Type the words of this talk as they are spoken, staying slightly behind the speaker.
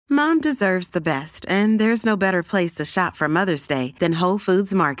Mom deserves the best, and there's no better place to shop for Mother's Day than Whole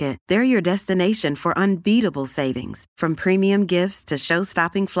Foods Market. They're your destination for unbeatable savings, from premium gifts to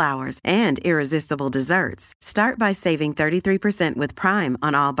show-stopping flowers and irresistible desserts. Start by saving 33% with Prime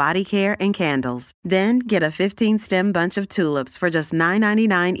on all body care and candles. Then get a 15-stem bunch of tulips for just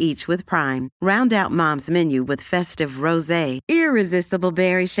 $9.99 each with Prime. Round out Mom's menu with festive rosé, irresistible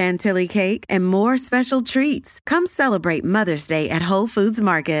berry chantilly cake, and more special treats. Come celebrate Mother's Day at Whole Foods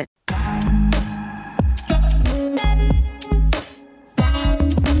Market.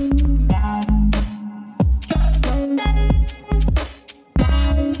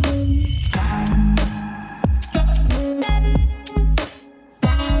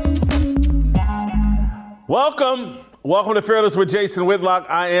 Welcome to Fearless with Jason Whitlock.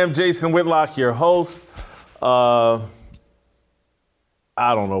 I am Jason Whitlock, your host. I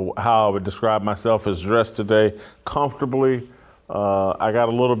don't know how I would describe myself as dressed today. Comfortably. I got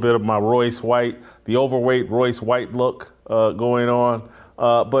a little bit of my Royce White, the overweight Royce White look going on.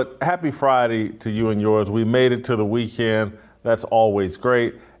 But happy Friday to you and yours. We made it to the weekend. That's always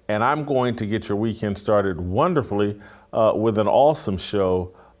great. And I'm going to get your weekend started wonderfully with an awesome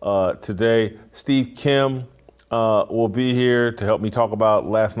show today. Steve Kim will be here to help me talk about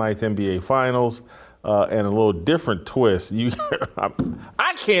last night's NBA Finals and a little different twist.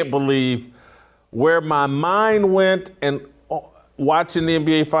 I can't believe where my mind went and watching the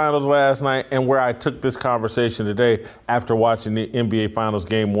NBA Finals last night and where I took this conversation today after watching the NBA Finals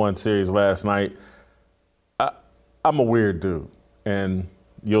Game 1 series last night. I'm a weird dude, and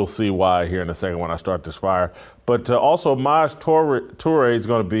you'll see why here in a second when I start this fire. But also, Maj Toure is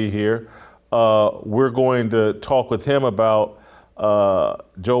going to be here. We're going to talk with him about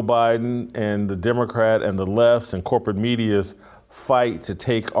Joe Biden and the Democrat and the left's and corporate media's fight to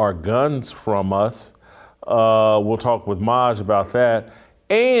take our guns from us. We'll talk with Maj about that.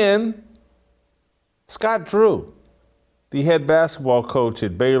 And Scott Drew, the head basketball coach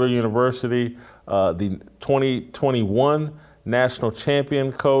at Baylor University, the 2021 national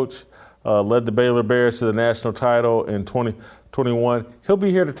champion coach, led the Baylor Bears to the national title in 2021. He'll be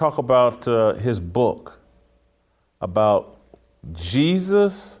here to talk about his book about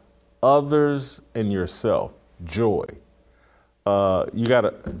Jesus, others, and yourself, joy.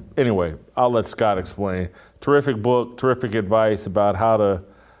 Anyway, I'll let Scott explain. Terrific book, terrific advice about how to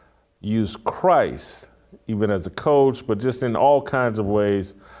use Christ, even as a coach, but just in all kinds of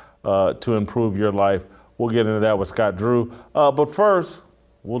ways to improve your life. We'll get into that with Scott Drew. But first,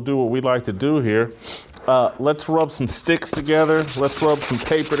 we'll do what we like to do here. Let's rub some sticks together. Let's rub some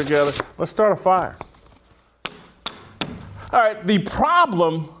paper together. Let's start a fire. All right, the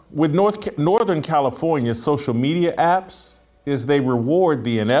problem with Northern California social media apps is they reward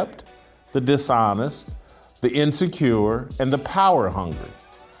the inept, the dishonest, the insecure, and the power hungry.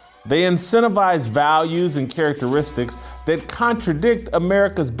 They incentivize values and characteristics that contradict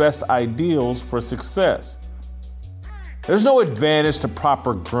America's best ideals for success. There's no advantage to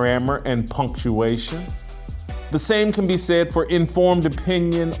proper grammar and punctuation. The same can be said for informed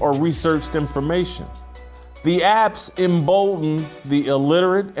opinion or researched information. The apps embolden the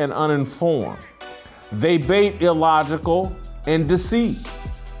illiterate and uninformed. They bait illogical and deceit.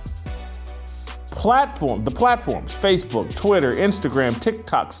 The platforms, Facebook, Twitter, Instagram,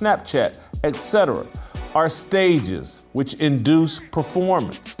 TikTok, Snapchat, etc., are stages which induce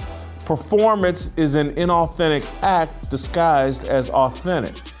performance. Performance is an inauthentic act disguised as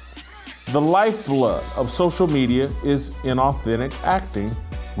authentic. The lifeblood of social media is inauthentic acting,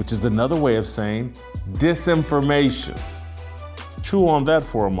 which is another way of saying disinformation. Chew on that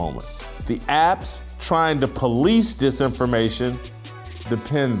for a moment. The apps trying to police disinformation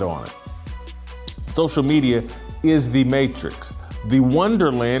depend on it. Social media is the Matrix, the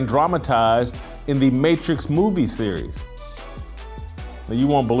wonderland dramatized in the Matrix movie series. Now, you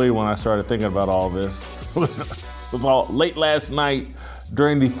won't believe when I started thinking about all this. It was all late last night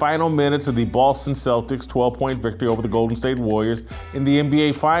during the final minutes of the Boston Celtics' 12-point victory over the Golden State Warriors in the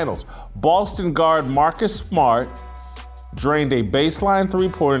NBA Finals. Boston guard Marcus Smart drained a baseline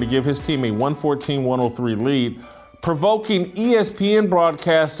three-pointer to give his team a 114-103 lead, provoking ESPN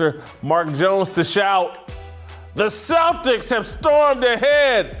broadcaster Mark Jones to shout, "The Celtics have stormed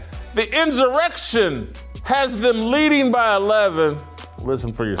ahead. The Insurrection has them leading by 11.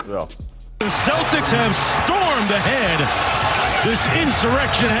 Listen for yourself. The Celtics have stormed ahead. This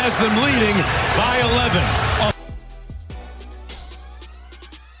Insurrection has them leading by 11.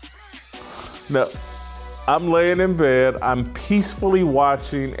 Now, I'm laying in bed. I'm peacefully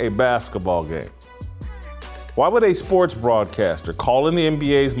watching a basketball game. Why would a sports broadcaster calling the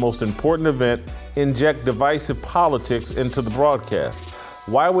NBA's most important event inject divisive politics into the broadcast?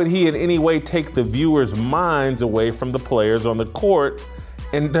 Why would he in any way take the viewers' minds away from the players on the court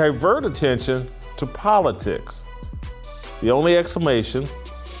and divert attention to politics? The only explanation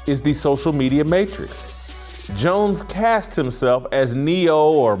is the social media matrix. Jones cast himself as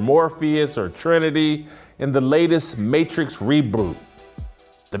Neo or Morpheus or Trinity in the latest Matrix reboot.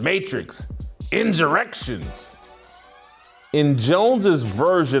 The Matrix, Insurrections. In Jones's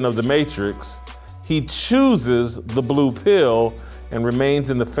version of the Matrix, he chooses the blue pill and remains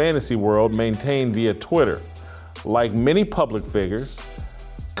in the fantasy world maintained via Twitter. Like many public figures,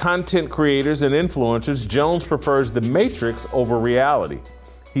 content creators, and influencers, Jones prefers the Matrix over reality.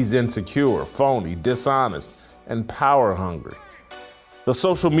 He's insecure, phony, dishonest, and power hungry. The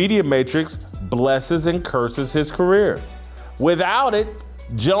social media matrix blesses and curses his career. Without it,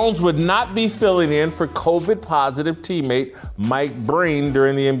 Jones would not be filling in for COVID-positive teammate Mike Breen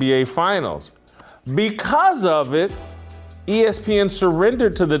during the NBA Finals. Because of it, ESPN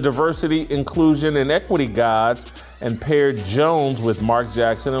surrendered to the diversity, inclusion, and equity gods and paired Jones with Mark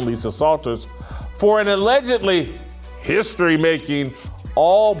Jackson and Lisa Salters for an allegedly history-making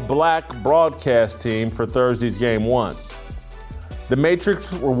all-black broadcast team for Thursday's Game 1. The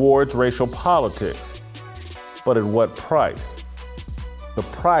Matrix rewards racial politics, but at what price? The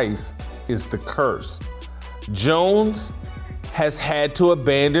price is the curse. Jones has had to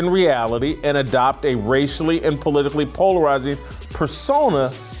abandon reality and adopt a racially and politically polarizing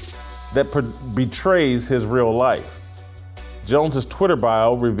persona that betrays his real life. Jones's Twitter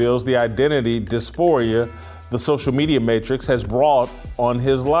bio reveals the identity dysphoria the social media matrix has brought on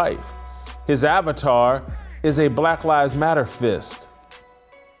his life. His avatar is a Black Lives Matter fist.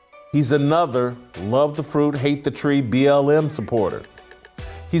 He's another love the fruit, hate the tree BLM supporter.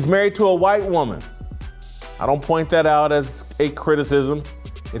 He's married to a white woman. I don't point that out as a criticism.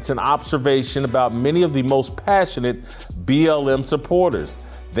 It's an observation about many of the most passionate BLM supporters.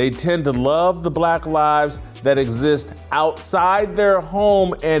 They tend to love the Black lives that exist outside their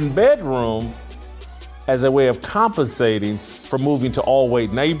home and bedroom as a way of compensating for moving to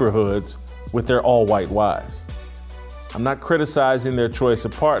all-white neighborhoods with their all-white wives. I'm not criticizing their choice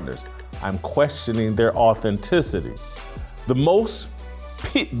of partners. I'm questioning their authenticity.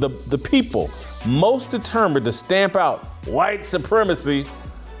 The people most determined to stamp out white supremacy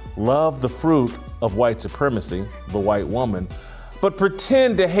love the fruit of white supremacy, the white woman, but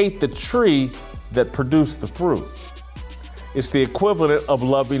pretend to hate the tree that produced the fruit. It's the equivalent of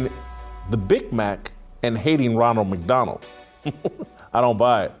loving the Big Mac and hating Ronald McDonald. I don't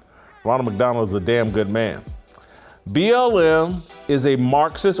buy it. Ronald McDonald is a damn good man. BLM is a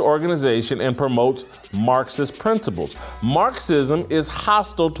Marxist organization and promotes Marxist principles. Marxism is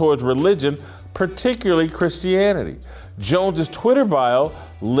hostile towards religion, particularly Christianity. Jones's Twitter bio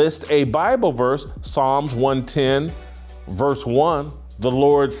lists a Bible verse, Psalms 110, verse 1. The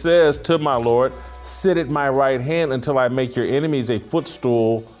Lord says to my Lord, sit at my right hand until I make your enemies a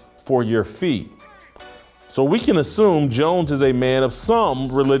footstool for your feet. So we can assume Jones is a man of some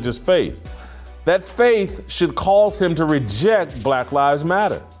religious faith. That faith should cause him to reject Black Lives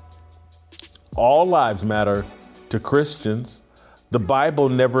Matter. All lives matter to Christians. The Bible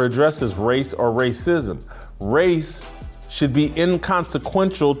never addresses race or racism. Race should be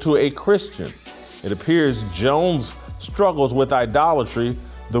inconsequential to a Christian. It appears Jones struggles with idolatry,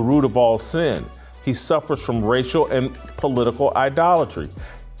 the root of all sin. He suffers from racial and political idolatry.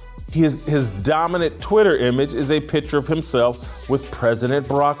 His dominant Twitter image is a picture of himself with President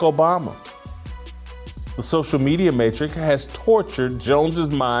Barack Obama. The social media matrix has tortured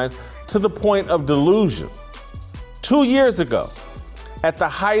Jones's mind to the point of delusion. 2 years ago, at the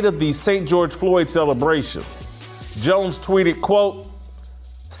height of the St. George Floyd celebration, Jones tweeted, quote,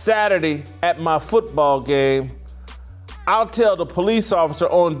 Saturday at my football game, I'll tell the police officer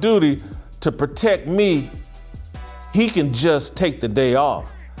on duty to protect me. He can just take the day off.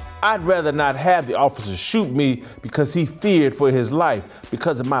 I'd rather not have the officer shoot me because he feared for his life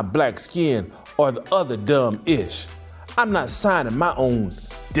because of my black skin or the other dumb ish. I'm not signing my own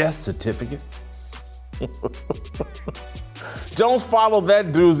death certificate. Jones followed that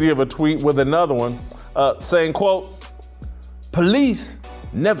doozy of a tweet with another one saying, quote, police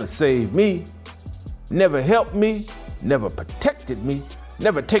never saved me, never helped me, never protected me,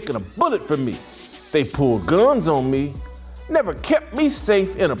 never taken a bullet from me. They pulled guns on me, never kept me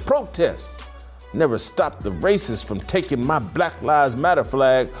safe in a protest, never stopped the racists from taking my Black Lives Matter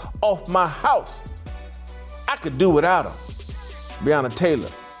flag off my house. I could do without them. Breonna Taylor,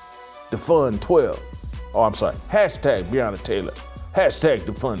 defund 12. Oh, I'm sorry, hashtag Breonna Taylor, hashtag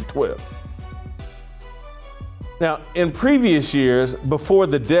defund 12. Now, in previous years, before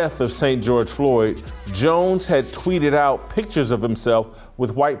the death of St. George Floyd, Jones had tweeted out pictures of himself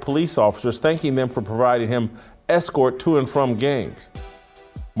with white police officers, thanking them for providing him escort to and from games.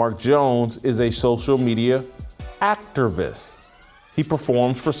 Mark Jones is a social media activist. He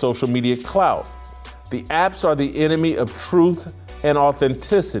performs for social media clout. The apps are the enemy of truth and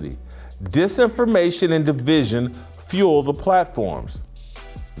authenticity. Disinformation and division fuel the platforms.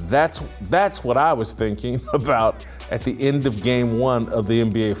 That's what I was thinking about at the end of Game 1 of the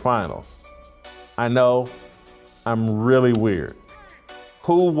NBA Finals. I know I'm really weird.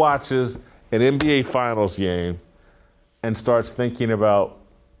 Who watches an NBA Finals game and starts thinking about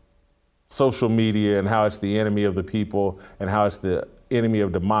social media and how it's the enemy of the people and how it's the enemy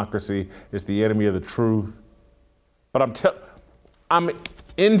of democracy, it's the enemy of the truth? But I'm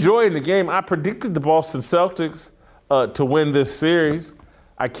enjoying the game. I predicted the Boston Celtics to win this series.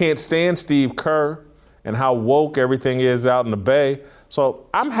 I can't stand Steve Kerr and how woke everything is out in the Bay. So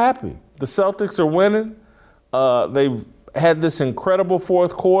I'm happy. The Celtics are winning. They've had this incredible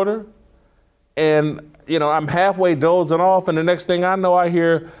fourth quarter. And, I'm halfway dozing off. And the next thing I know, I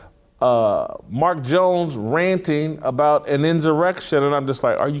hear Mark Jones ranting about an insurrection. And I'm just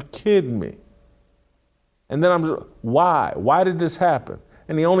like, are you kidding me? And then why? Why did this happen?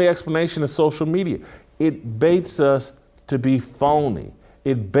 And the only explanation is social media. It baits us to be phony.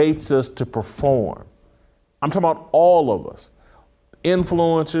 It baits us to perform. I'm talking about all of us.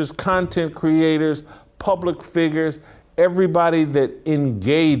 Influencers, content creators, public figures, everybody that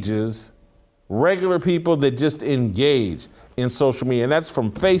engages, regular people that just engage in social media. And that's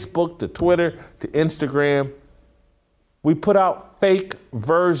from Facebook to Twitter to Instagram. We put out fake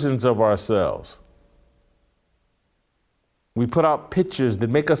versions of ourselves. We put out pictures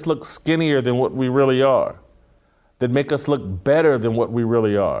that make us look skinnier than what we really are, that make us look better than what we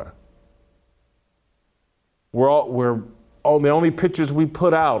really are. The only pictures we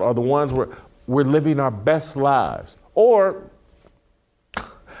put out are the ones where we're living our best lives. Or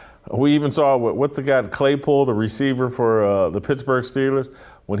we even saw what's the guy, Claypool, the receiver for the Pittsburgh Steelers,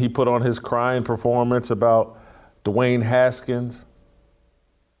 when he put on his crying performance about Dwayne Haskins.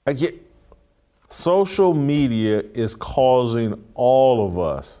 Social media is causing all of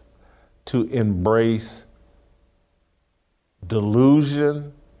us to embrace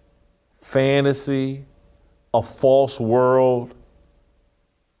delusion, fantasy, a false world.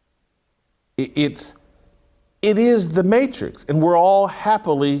 It is the Matrix, and we're all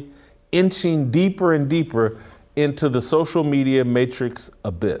happily inching deeper and deeper into the social media matrix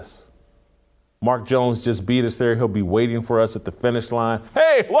abyss. Mark Jones just beat us there. He'll be waiting for us at the finish line.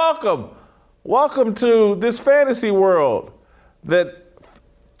 Hey, welcome. Welcome to this fantasy world that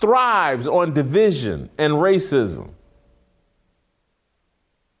thrives on division and racism.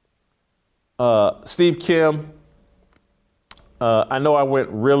 Steve Kim, I know I went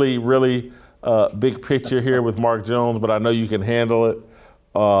really, really big picture here with Mark Jones, but I know you can handle it.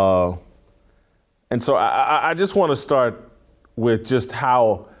 And so I just want to start with just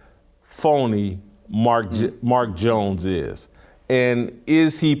how phony Mark Jones is. And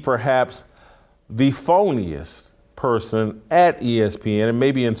is he perhaps the phoniest person at ESPN and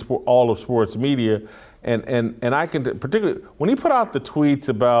maybe in all of sports media? And I can, particularly when he put out the tweets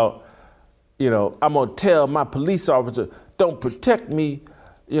about, I'm going to tell my police officer, don't protect me,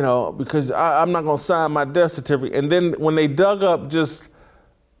 because I'm not going to sign my death certificate. And then when they dug up just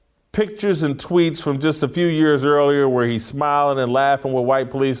pictures and tweets from just a few years earlier where he's smiling and laughing with white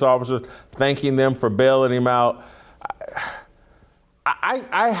police officers, thanking them for bailing him out, I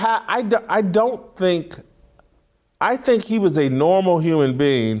think he was a normal human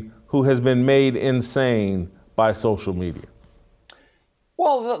being who has been made insane by social media.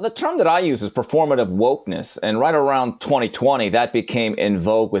 Well, the term that I use is performative wokeness. And right around 2020, that became in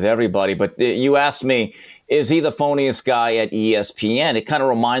vogue with everybody. But you asked me, is he the phoniest guy at ESPN? It kind of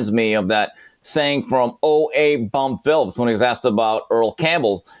reminds me of that saying from O.A. Bum Phillips when he was asked about Earl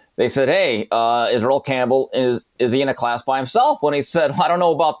Campbell. They said, hey, is Earl Campbell, is he in a class by himself? When he said, I don't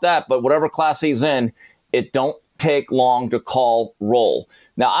know about that, but whatever class he's in, it don't take long to call roll.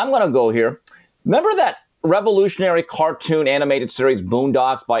 Now, I'm going to go here. Remember that revolutionary cartoon animated series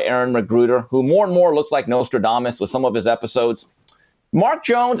Boondocks by Aaron Magruder, who more and more looks like Nostradamus with some of his episodes? Mark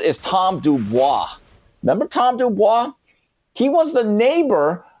Jones is Tom Dubois. Remember Tom Dubois? He was the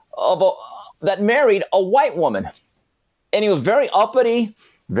neighbor that married a white woman. And he was very uppity,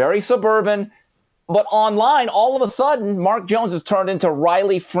 very suburban. But online, all of a sudden, Mark Jones has turned into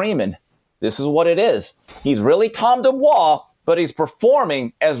Riley Freeman. This is what it is. He's really Tom Dubois, but he's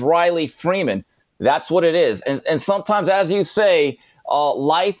performing as Riley Freeman. That's what it is. And sometimes, as you say,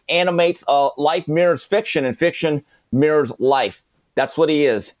 life animates, life mirrors fiction, and fiction mirrors life. That's what he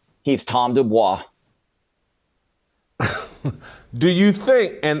is. He's Tom Dubois. Do you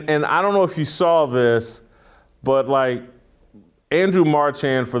think, and I don't know if you saw this, but like Andrew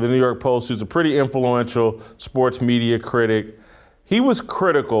Marchand for the New York Post, who's a pretty influential sports media critic, he was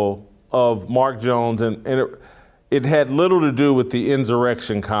critical of Mark Jones, and it had little to do with the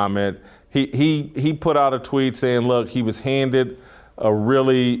insurrection comment. He put out a tweet saying, look, he was handed a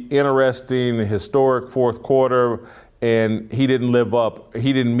really interesting, historic fourth quarter, and he didn't live up.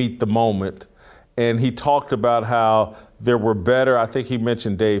 He didn't meet the moment. And he talked about how there were better, I think he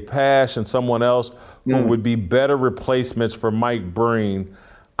mentioned Dave Pasch and someone else, who would be better replacements for Mike Breen.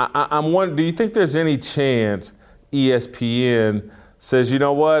 I'm wondering, do you think there's any chance ESPN says, you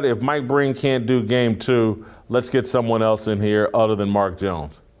know what, if Mike Breen can't do game 2, let's get someone else in here other than Mark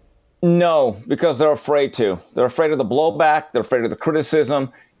Jones? No, because they're afraid to. They're afraid of the blowback. They're afraid of the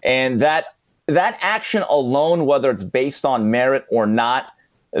criticism. And that action alone, whether it's based on merit or not,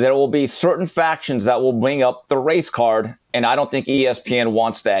 there will be certain factions that will bring up the race card, and I don't think ESPN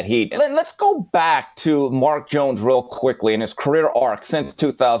wants that heat. Let's go back to Mark Jones real quickly and his career arc since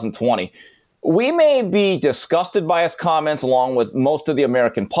 2020. We may be disgusted by his comments along with most of the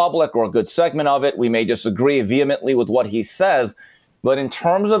American public, or a good segment of it. We may disagree vehemently with what he says, but in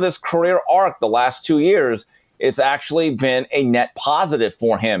terms of his career arc the last 2 years, it's actually been a net positive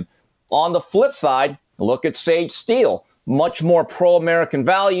for him. On the flip side, look at Sage Steele. Much more pro-American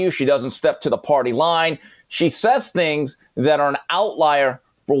value. She doesn't step to the party line. She says things that are an outlier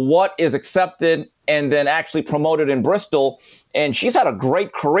for what is accepted and then actually promoted in Bristol. And she's had a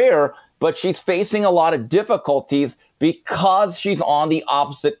great career, but she's facing a lot of difficulties because she's on the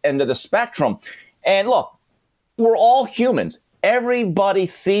opposite end of the spectrum. And look, we're all humans. Everybody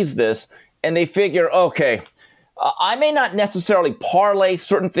sees this and they figure, okay, I may not necessarily parlay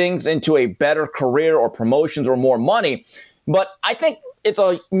certain things into a better career or promotions or more money, but I think it's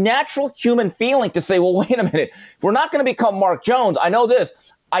a natural human feeling to say, well, wait a minute, if we're not going to become Mark Jones, I know this,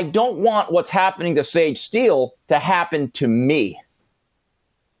 I don't want what's happening to Sage Steele to happen to me.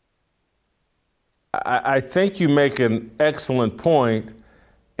 I think you make an excellent point,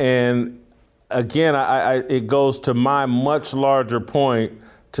 and again, it goes to my much larger point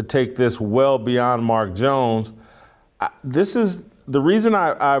to take this well beyond Mark Jones. This is the reason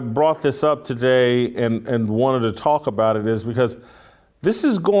I brought this up today and wanted to talk about it is because this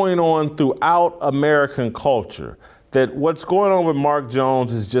is going on throughout American culture, that what's going on with Mark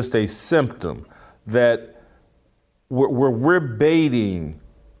Jones is just a symptom that we're baiting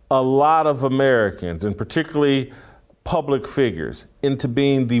a lot of Americans, and particularly public figures, into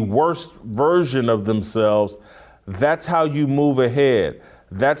being the worst version of themselves. That's how you move ahead.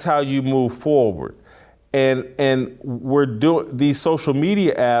 That's how you move forward. And we're doing these social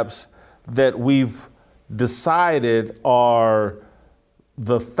media apps that we've decided are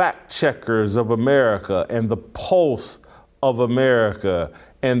the fact checkers of America and the pulse of America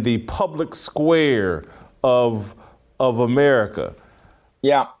and the public square of America.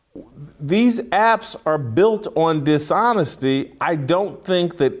 Yeah. These apps are built on dishonesty. I don't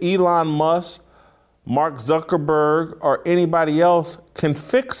think that Elon Musk, Mark Zuckerberg, or anybody else can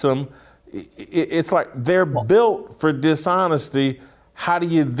fix them. It's like they're built for dishonesty. How do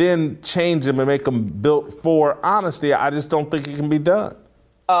you then change them and make them built for honesty? I just don't think it can be done.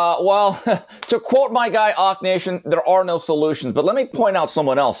 Well, to quote my guy, Ock Nation, there are no solutions. But let me point out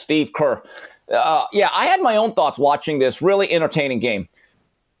someone else, Steve Kerr. I had my own thoughts watching this really entertaining game.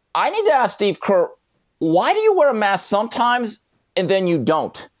 I need to ask Steve Kerr, why do you wear a mask sometimes and then you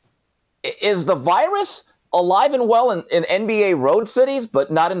don't? Is the virus alive and well in NBA road cities,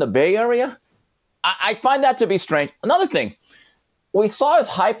 but not in the Bay Area? I find that to be strange. Another thing, we saw his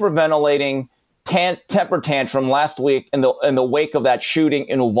hyperventilating temper tantrum last week in the wake of that shooting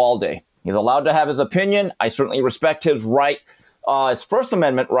in Uvalde. He's allowed to have his opinion. I certainly respect his right, his First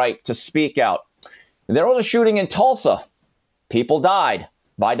Amendment right to speak out. There was a shooting in Tulsa. People died.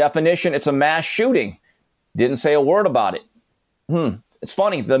 By definition, it's a mass shooting. Didn't say a word about it. It's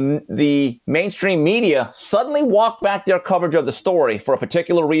funny. The mainstream media suddenly walked back their coverage of the story for a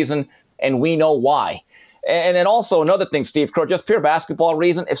particular reason, and we know why. And then also another thing, Steve Kerr, just pure basketball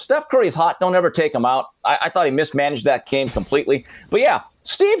reason. If Steph Curry's hot, don't ever take him out. I thought he mismanaged that game completely. But yeah,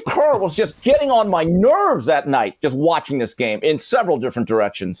 Steve Kerr was just getting on my nerves that night, just watching this game in several different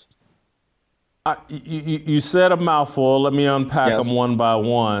directions. You said a mouthful. Let me unpack them one by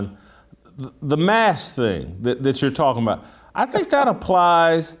one. The mask thing that you're talking about, I think that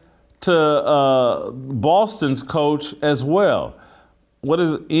applies to Boston's coach as well. What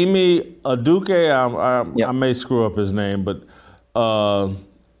is it? Ime Udoka? I may screw up his name, but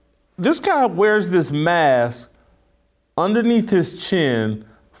This guy wears this mask underneath his chin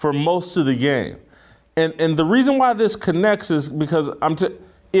for most of the game. And the reason why this connects is because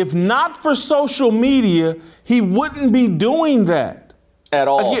if not for social media, he wouldn't be doing that. At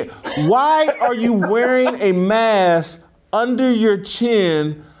all. Again, why are you wearing a mask under your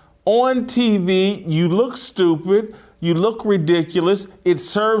chin on TV? You look stupid. You look ridiculous. It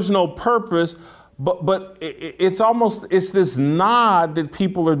serves no purpose. But it's this nod that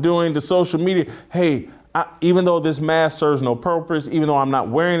people are doing to social media. Hey, even though this mask serves no purpose, even though I'm not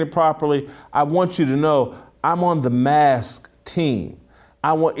wearing it properly, I want you to know I'm on the mask team.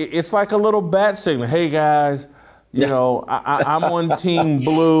 It's like a little bat signal. Hey guys, I'm on Team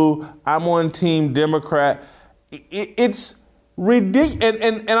Blue. I'm on Team Democrat. It's ridiculous.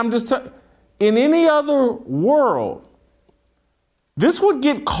 And I'm just in any other world, this would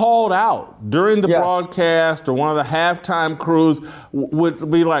get called out during the broadcast, or one of the halftime crews would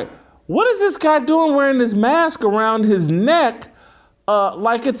be like, what is this guy doing wearing this mask around his neck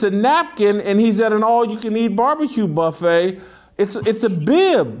like it's a napkin and he's at an all-you-can-eat barbecue buffet? It's a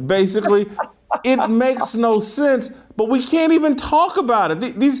bib, basically. It makes no sense, but we can't even talk about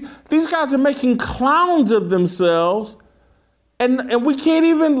it. These guys are making clowns of themselves, and we can't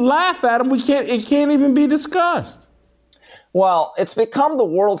even laugh at them. It can't even be discussed. Well, it's become the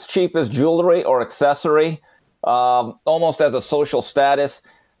world's cheapest jewelry or accessory, almost as a social status.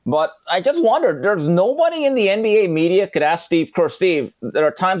 But I just wondered, there's nobody in the NBA media could ask Steve Kerr, Steve, there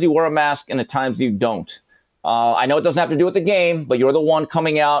are times you wear a mask and at times you don't. I know it doesn't have to do with the game, but you're the one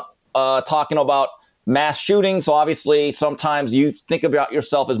coming out talking about mass shootings. So obviously, sometimes you think about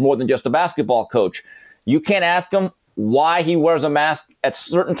yourself as more than just a basketball coach. You can't ask him why he wears a mask at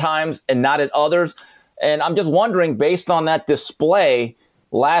certain times and not at others. And I'm just wondering, based on that display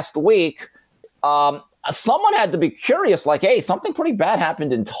last week, someone had to be curious, like, hey, something pretty bad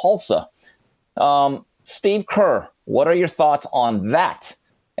happened in Tulsa. Steve Kerr, what are your thoughts on that?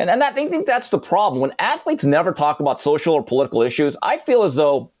 And I think that's the problem. When athletes never talk about social or political issues, I feel as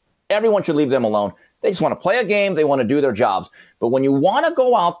though everyone should leave them alone. They just want to play a game. They want to do their jobs. But when you want to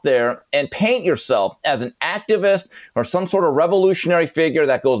go out there and paint yourself as an activist or some sort of revolutionary figure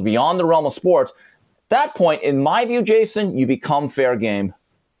that goes beyond the realm of sports, that point, in my view, Jason, you become fair game.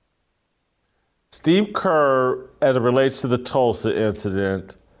 Steve Kerr, as it relates to the Tulsa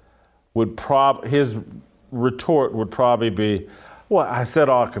incident, his retort would probably be, well, I said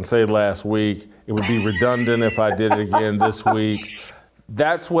all I can say last week. It would be redundant if I did it again this week.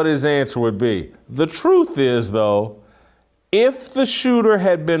 That's what his answer would be. The truth is, though, if the shooter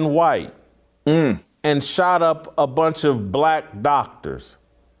had been white and shot up a bunch of black doctors,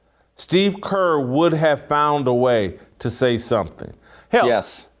 Steve Kerr would have found a way to say something. Hell,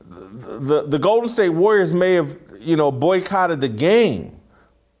 yes. The Golden State Warriors may have, boycotted the game,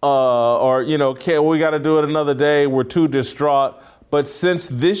 or we got to do it another day. We're too distraught. But since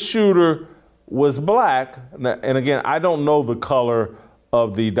this shooter was black, and again, I don't know the color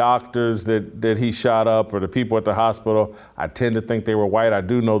of the doctors that he shot up or the people at the hospital. I tend to think they were white. I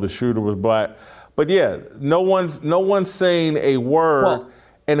do know the shooter was black. But yeah, no one's saying a word. Well,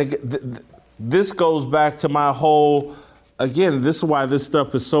 and this goes back to my whole, again, this is why this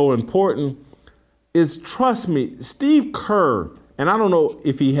stuff is so important, is trust me, Steve Kerr, and I don't know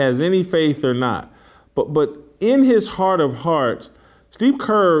if he has any faith or not, but in his heart of hearts, Steve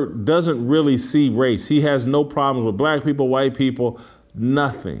Kerr doesn't really see race. He has no problems with black people, white people,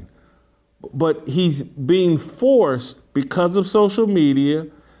 nothing. But he's being forced, because of social media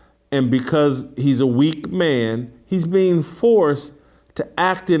and because he's a weak man, he's being forced to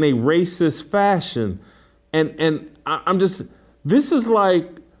act in a racist fashion. And I'm just, this is like,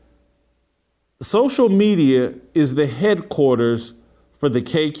 social media is the headquarters for the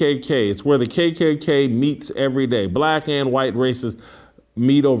KKK. It's where the KKK meets every day. Black and white racists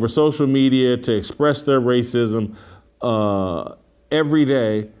meet over social media to express their racism every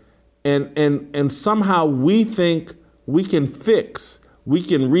day. And somehow we think we can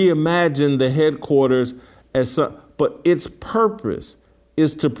reimagine the headquarters but its purpose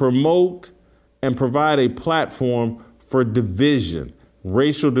is to promote and provide a platform for division,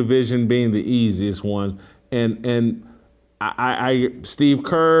 racial division being the easiest one. And I Steve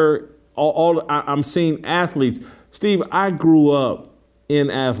Kerr, I'm seeing athletes. Steve, I grew up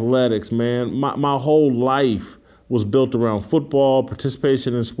in athletics, man. My whole life was built around football,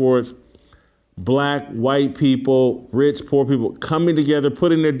 participation in sports, black, white people, rich, poor people coming together,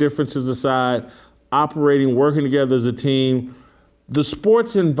 putting their differences aside, operating, working together as a team. The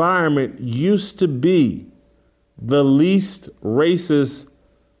sports environment used to be the least racist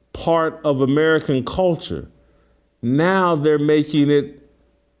part of American culture. Now they're making it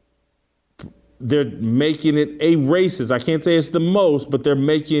a racist. I can't say it's the most, but they're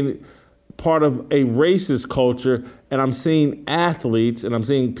making it part of a racist culture. And I'm seeing athletes, and I'm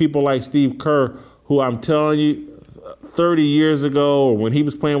seeing people like Steve Kerr, who I'm telling you, 30 years ago, or when he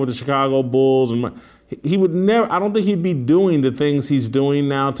was playing with the Chicago Bulls, and he would never, I don't think he'd be doing the things he's doing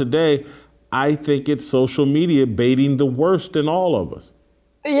now today. I think it's social media baiting the worst in all of us.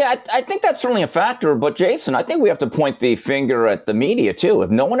 Yeah, I think that's certainly a factor. But Jason, I think we have to point the finger at the media, too. If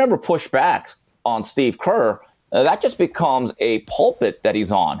no one ever pushed back on Steve Kerr, that just becomes a pulpit that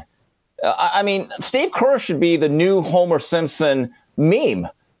he's on. I mean, Steve Kerr should be the new Homer Simpson meme,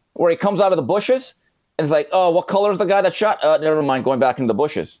 where he comes out of the bushes and it's like, oh, what color is the guy that shot? Never mind, going back into the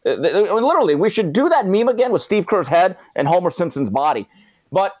bushes. Literally, we should do that meme again with Steve Kerr's head and Homer Simpson's body.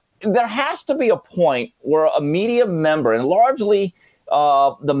 But there has to be a point where a media member, and largely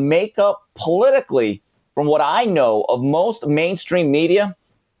the makeup politically, from what I know of most mainstream media,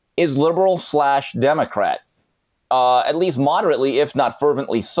 is liberal/Democrat, at least moderately, if not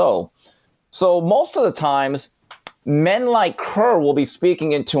fervently so. So most of the times, men like Kerr will be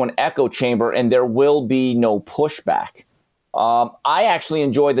speaking into an echo chamber, and there will be no pushback. I actually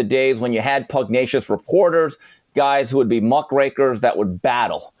enjoy the days when you had pugnacious reporters, guys who would be muckrakers that would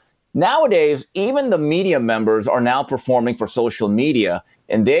battle. Nowadays, even the media members are now performing for social media,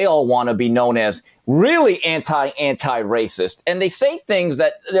 and they all want to be known as really anti-racist. And they say things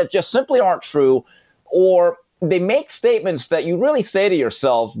that just simply aren't true, or they make statements that you really say to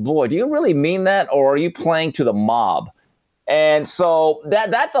yourselves, boy, do you really mean that, or are you playing to the mob? And so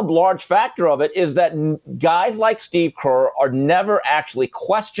that's a large factor of it, is that guys like Steve Kerr are never actually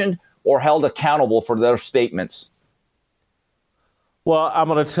questioned or held accountable for their statements. Well, I'm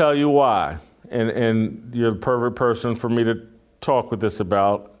going to tell you why, and you're the perfect person for me to talk with this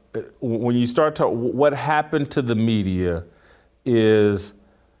about. When you start to, what happened to the media is,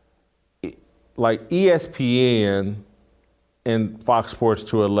 like ESPN and Fox Sports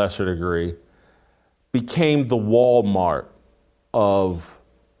to a lesser degree became the Walmart of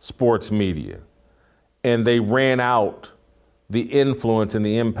sports media. And they ran out the influence and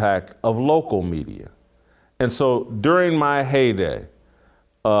the impact of local media. And so during my heyday,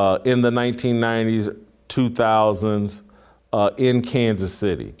 in the 1990s, 2000s, in Kansas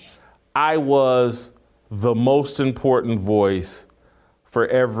City, I was the most important voice for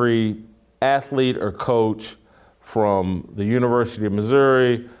every athlete or coach from the University of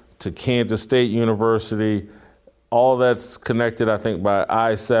Missouri to Kansas State University. All that's connected, I think, by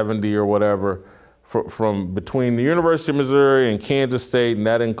I-70 or whatever, from between the University of Missouri and Kansas State, and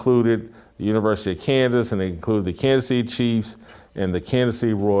that included the University of Kansas, and it included the Kansas City Chiefs and the Kansas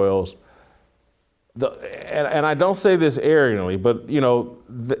City Royals. And I don't say this arrogantly, but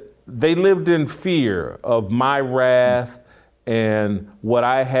they lived in fear of my wrath and what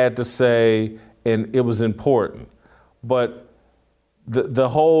I had to say, and it was important. But the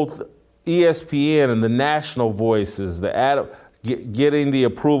whole ESPN and the national voices, getting the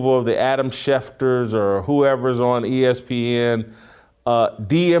approval of the Adam Schefters or whoever's on ESPN,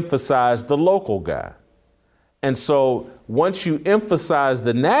 de-emphasized the local guy. And so once you emphasize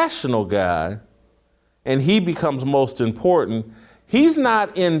the national guy and he becomes most important, he's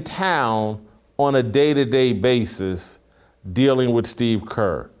not in town on a day-to-day basis dealing with Steve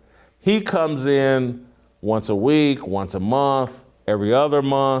Kerr. He comes in once a week, once a month, every other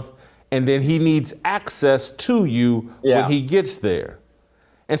month, and then he needs access to you when he gets there.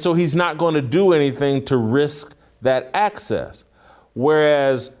 And so he's not going to do anything to risk that access.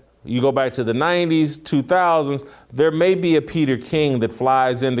 Whereas you go back to the 90s, 2000s, there may be a Peter King that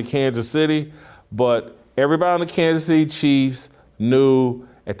flies into Kansas City, but everybody on the Kansas City Chiefs knew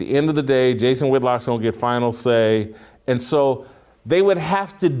at the end of the day, Jason Whitlock's going to get final say. And so they would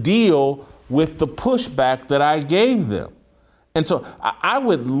have to deal with the pushback that I gave them. And so I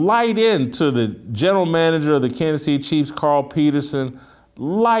would light into the general manager of the Kansas City Chiefs, Carl Peterson,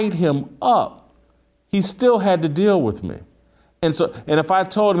 light him up. He still had to deal with me. And if I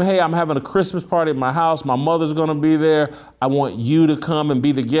told him, hey, I'm having a Christmas party at my house, my mother's going to be there, I want you to come and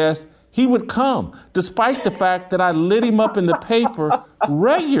be the guest, he would come, despite the fact that I lit him up in the paper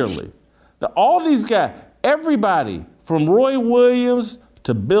regularly. All these guys, everybody, from Roy Williams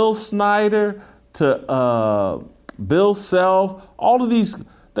to Bill Snyder to Bill Self, all of these,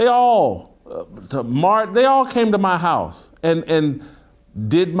 they all came to my house and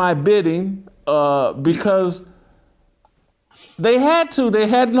did my bidding because they had to. They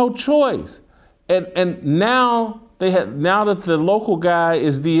had no choice. And now that the local guy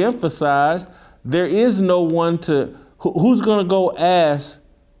is de-emphasized, there is no one who's going to go ask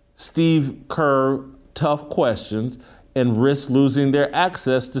Steve Kerr tough questions and risk losing their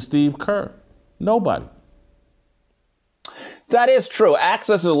access to Steve Kerr? Nobody. That is true.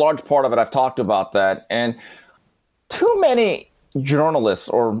 Access is a large part of it. I've talked about that. And too many journalists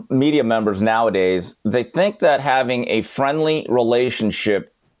or media members nowadays, they think that having a friendly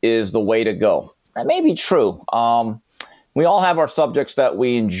relationship is the way to go. That may be true. We all have our subjects that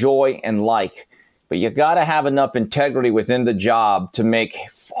we enjoy and like, but you got to have enough integrity within the job to make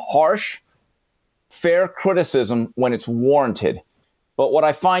harsh, fair criticism when it's warranted. But what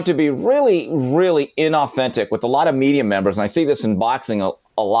I find to be really, really inauthentic with a lot of media members, and I see this in boxing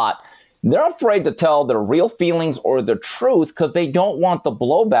a lot, they're afraid to tell their real feelings or their truth because they don't want the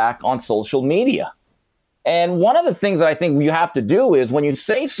blowback on social media. And one of the things that I think you have to do is when you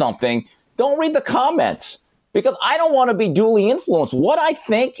say something, don't read the comments, because I don't want to be duly influenced. What I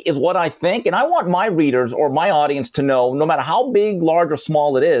think is what I think, and I want my readers or my audience to know, no matter how big, large, or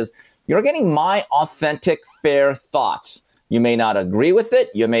small it is, you're getting my authentic, fair thoughts. You may not agree with it.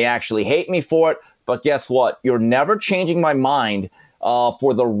 You may actually hate me for it. But guess what? You're never changing my mind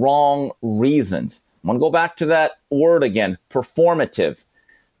for the wrong reasons. I'm going to go back to that word again, performative.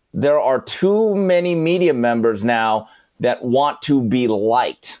 There are too many media members now that want to be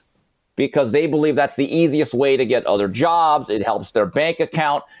liked because they believe that's the easiest way to get other jobs. It helps their bank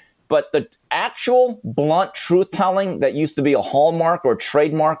account. But the actual blunt truth-telling that used to be a hallmark or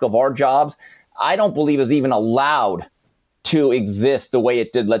trademark of our jobs, I don't believe is even allowed to exist the way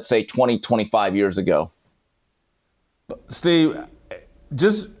it did, let's say, 20, 25 years ago. Steve,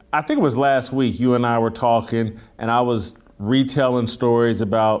 I think it was last week you and I were talking, and I was retelling stories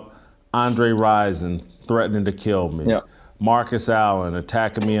about Andre Rison threatening to kill me, yeah. Marcus Allen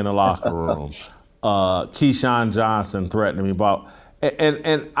attacking me in the locker room, Keyshawn Johnson threatening me about,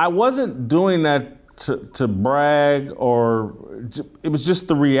 and I wasn't doing that to brag, or it was just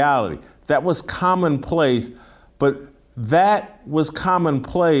the reality. That was commonplace, but that was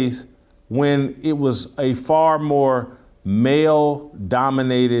commonplace when it was a far more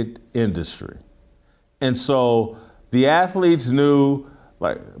male-dominated industry. And so the athletes knew,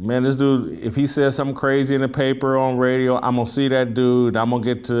 like, man, this dude, if he says something crazy in the paper, on radio, I'm going to see that dude. I'm going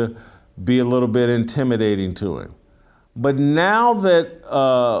to get to be a little bit intimidating to him. But now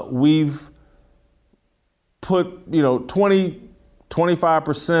that we've put, 20,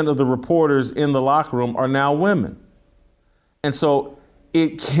 25% of the reporters in the locker room are now women. And so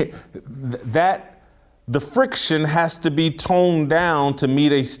the friction has to be toned down to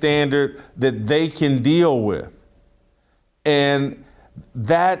meet a standard that they can deal with. And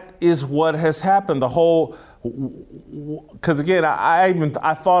that is what has happened. The whole, because again,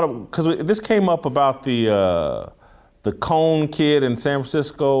 I thought, because this came up about the Cone kid in San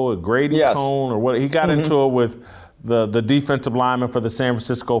Francisco, Grady yes. Cone, or what, he got into it with the defensive lineman for the San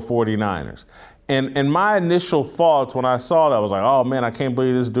Francisco 49ers. And my initial thoughts when I saw that was like, oh man, I can't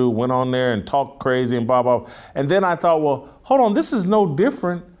believe this dude went on there and talked crazy and blah, blah. And then I thought, well, hold on, this is no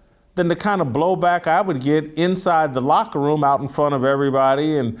different than the kind of blowback I would get inside the locker room out in front of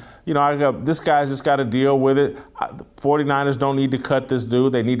everybody. And, this guy's just got to deal with it. The 49ers don't need to cut this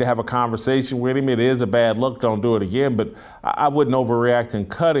dude. They need to have a conversation with him. It is a bad look. Don't do it again. But I wouldn't overreact and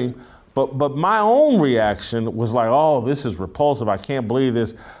cut him. But my own reaction was like, oh, this is repulsive. I can't believe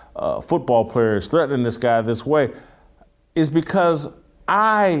this. Football players threatening this guy this way, is because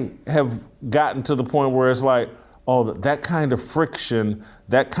I have gotten to the point where it's like, oh, that kind of friction,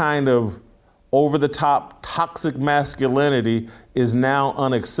 that kind of over-the-top toxic masculinity is now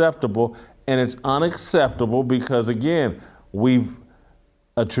unacceptable. And it's unacceptable because, again,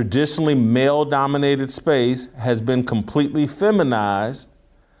 a traditionally male-dominated space has been completely feminized.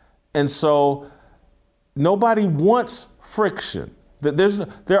 And so nobody wants friction.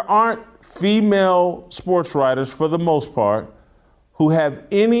 There aren't female sports writers, for the most part, who have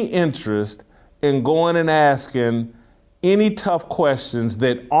any interest in going and asking any tough questions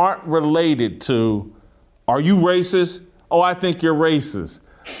that aren't related to, are you racist? Oh, I think you're racist.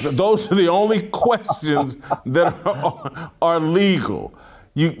 Those are the only questions that are legal.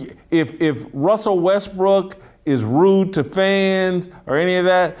 If Russell Westbrook is rude to fans or any of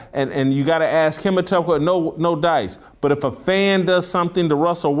that, and you got to ask him a tough question, no dice. But if a fan does something to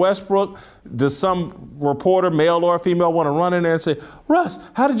Russell Westbrook, does some reporter, male or female, want to run in there and say, Russ,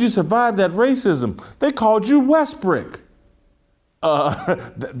 how did you survive that racism? They called you Westbrook.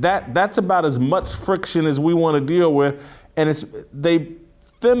 That's about as much friction as we want to deal with. And they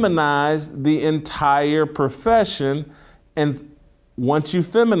feminize the entire profession. And once you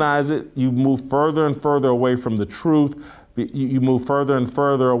feminize it, you move further and further away from the truth. You move further and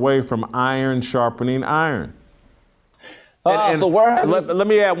further away from iron sharpening iron. Let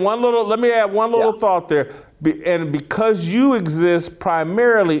me add one little thought there. And because you exist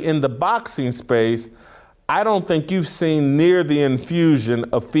primarily in the boxing space, I don't think you've seen near the infusion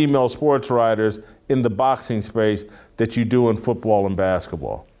of female sports writers in the boxing space that you do in football and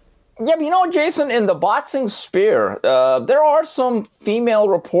basketball. Yeah, but Jason, in the boxing sphere, there are some female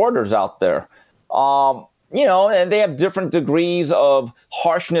reporters out there. And they have different degrees of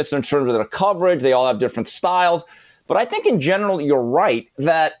harshness in terms of their coverage. They all have different styles. But I think in general, you're right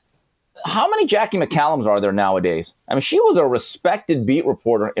that how many Jackie McCallums are there nowadays? I mean, she was a respected beat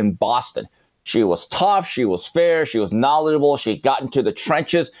reporter in Boston. She was tough. She was fair. She was knowledgeable. She got into the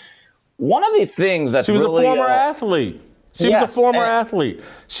trenches. One of the things that she was really, a former athlete. She was a former athlete.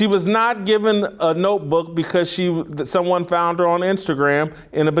 She was not given a notebook because someone found her on Instagram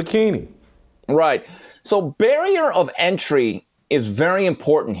in a bikini. Right. So barrier of entry is very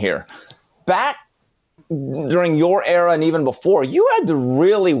important here. Back during your era and even before, you had to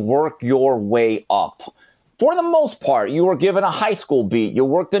really work your way up. For the most part, you were given a high school beat. You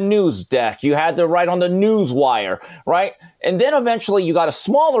worked the news deck. You had to write on the news wire, right? And then eventually you got a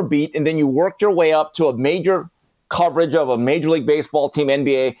smaller beat, and then you worked your way up to a major coverage of a Major League Baseball team,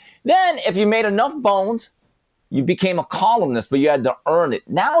 NBA. Then if you made enough bones, you became a columnist, but you had to earn it.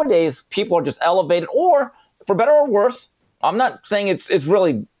 Nowadays, people are just elevated, or for better or worse, I'm not saying it's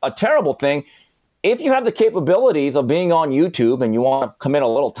really a terrible thing. If you have the capabilities of being on YouTube and you want to commit a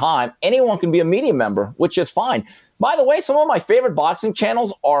little time, anyone can be a media member, which is fine. By the way, some of my favorite boxing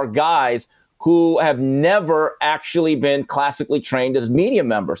channels are guys who have never actually been classically trained as media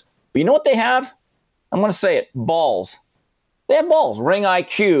members. But you know what they have? I'm going to say it, balls. They have balls. Ring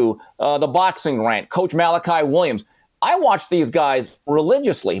IQ, the Boxing Rant, Coach Malachi Williams. I watch these guys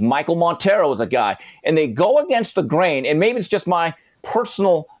religiously. Michael Montero is a guy, and they go against the grain, and maybe it's just my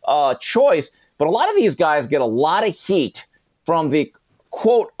personal choice, but a lot of these guys get a lot of heat from the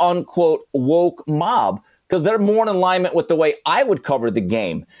quote-unquote woke mob because they're more in alignment with the way I would cover the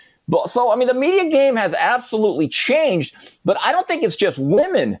game. So, I mean, the media game has absolutely changed, but I don't think it's just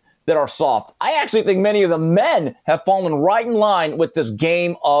women that are soft. I actually think many of the men have fallen right in line with this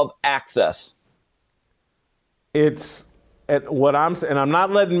game of access. It's at what I'm saying, and I'm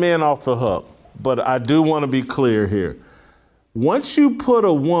not letting men off the hook, but I do want to be clear here. Once you put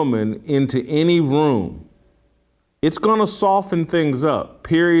a woman into any room, it's going to soften things up,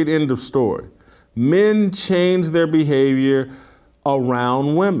 period, end of story. Men change their behavior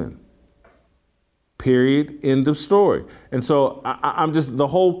around women, period, end of story. And so I'm just, the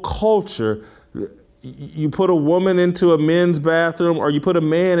whole culture, you put a woman into a men's bathroom or you put a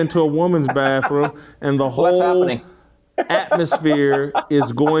man into a woman's bathroom and the whole atmosphere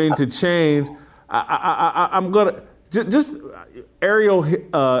is going to change. I'm going to, just Ariel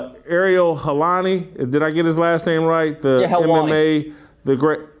Helwani, did I get his last name right? The MMA, the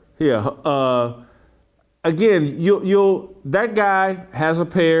great, again, you'll that guy has a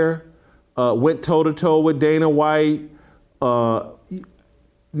pair, went toe-to-toe with Dana White. Can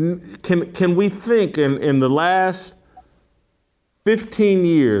we think in the last 15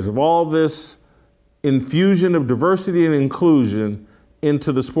 years of all this infusion of diversity and inclusion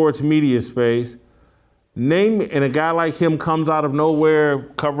into the sports media space, and a guy like him comes out of nowhere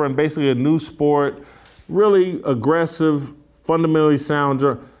covering basically a new sport, really aggressive, fundamentally sound.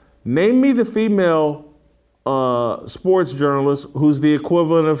 Name me the female sports journalist who's the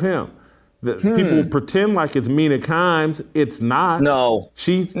equivalent of him. People pretend like it's Mina Kimes. It's not. No.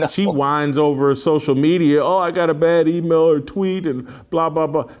 She whines over social media. Oh, I got a bad email or tweet and blah, blah,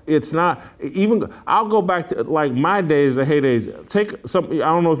 blah. It's not. Even I'll go back to like my days, the heydays. Take some. I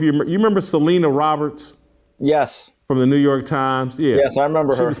don't know if you remember Selena Roberts. Yes. From the New York Times. Yeah. Yes, I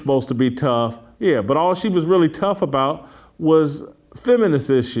remember her. She was supposed to be tough. Yeah, but all she was really tough about was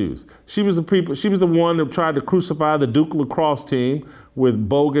feminist issues. She was the one that tried to crucify the Duke lacrosse team with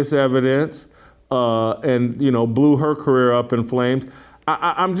bogus evidence, and blew her career up in flames.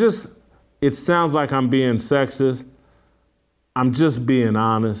 I'm just. It sounds like I'm being sexist. I'm just being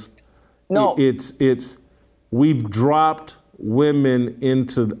honest. No, it's we've dropped women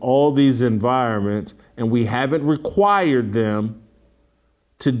into all these environments, and we haven't required them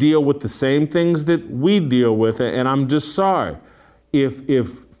to deal with the same things that we deal with. And I'm just sorry. If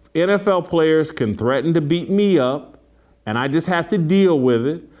NFL players can threaten to beat me up and I just have to deal with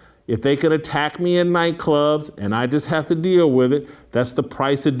it, if they can attack me in nightclubs and I just have to deal with it, that's the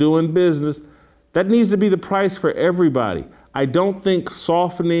price of doing business. That needs to be the price for everybody. I don't think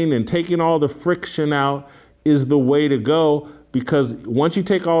softening and taking all the friction out is the way to go, because once you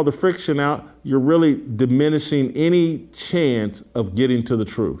take all the friction out, you're really diminishing any chance of getting to the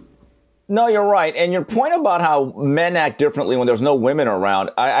truth. No, you're right. And your point about how men act differently when there's no women around,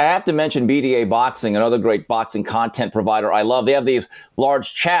 I have to mention BDA Boxing, another great boxing content provider I love. They have these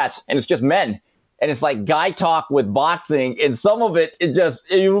large chats, and it's just men. And it's like guy talk with boxing. And some of it,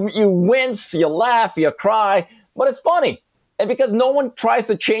 you wince, you laugh, you cry, but it's funny. And because no one tries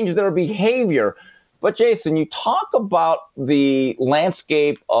to change their behavior. But Jason, you talk about the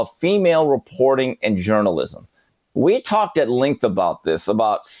landscape of female reporting and journalism. We talked at length about this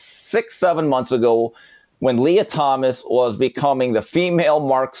about 6-7 months ago when Leah Thomas was becoming the female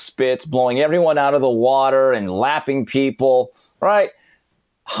Mark Spitz, blowing everyone out of the water and lapping people, right?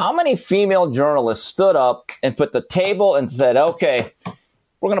 How many female journalists stood up and put the table and said, okay,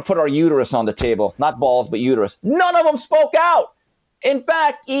 we're going to put our uterus on the table, not balls, but uterus. None of them spoke out. In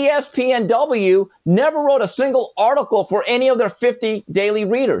fact, ESPNW never wrote a single article for any of their 50 daily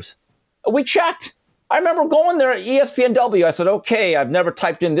readers. We checked. I remember going there at ESPNW. I said, okay, I've never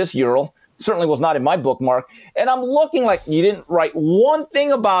typed in this URL. Certainly was not in my bookmark. And I'm looking like you didn't write one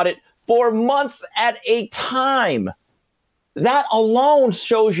thing about it for months at a time. That alone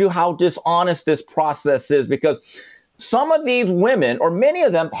shows you how dishonest this process is, because some of these women, or many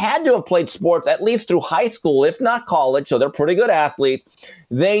of them, had to have played sports at least through high school, if not college, so they're pretty good athletes.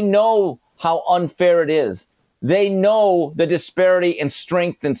 They know how unfair it is. They know the disparity in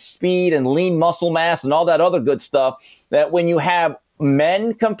strength and speed and lean muscle mass and all that other good stuff, that when you have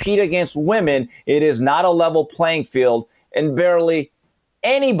men compete against women, it is not a level playing field, and barely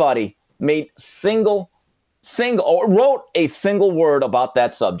anybody made or wrote a single word about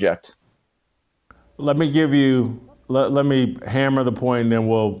that subject. Let me hammer the point, and then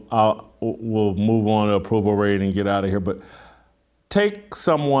we'll move on to approval rating and get out of here. But take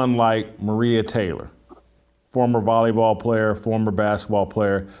someone like Maria Taylor, former volleyball player, former basketball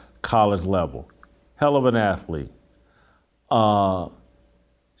player, college level, hell of an athlete.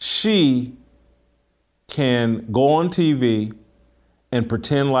 She can go on TV and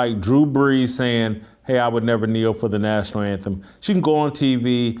pretend like Drew Brees saying, hey, I would never kneel for the national anthem. She can go on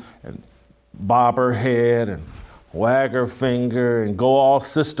TV and bob her head and wag her finger and go all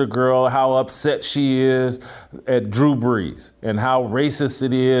sister girl, how upset she is at Drew Brees and how racist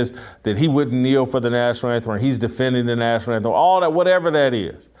it is that he wouldn't kneel for the national anthem or he's defending the national anthem, all that, whatever that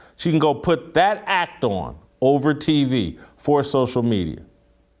is. She can go put that act on over TV for social media.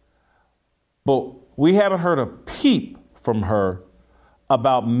 But we haven't heard a peep from her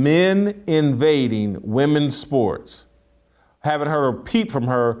about men invading women's sports. Haven't heard a peep from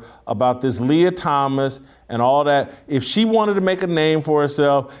her about this Leah Thomas and all that. If she wanted to make a name for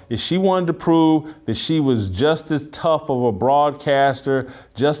herself, if she wanted to prove that she was just as tough of a broadcaster,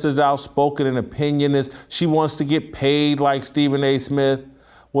 just as outspoken an opinionist, she wants to get paid like Stephen A. Smith,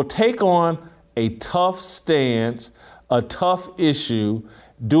 well, take on a tough stance, a tough issue,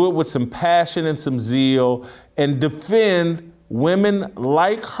 do it with some passion and some zeal, and defend women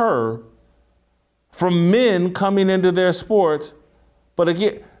like her from men coming into their sports. But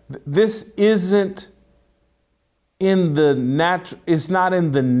again, this isn't in the it's not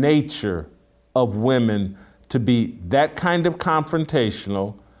in the nature of women to be that kind of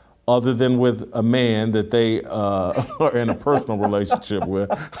confrontational, other than with a man that they are in a personal relationship with.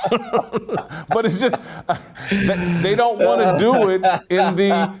 But it's just, they don't want to do it in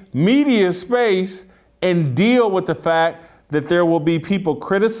the media space and deal with the fact that there will be people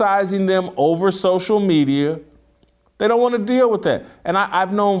criticizing them over social media. They don't want to deal with that. And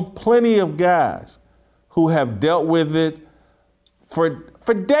I've known plenty of guys who have dealt with it for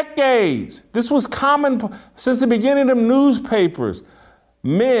decades. This was common since the beginning of newspapers.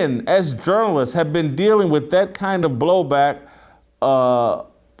 Men, as journalists, have been dealing with that kind of blowback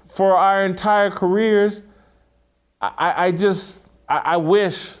for our entire careers. I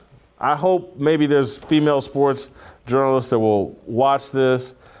hope maybe there's female sports journalists that will watch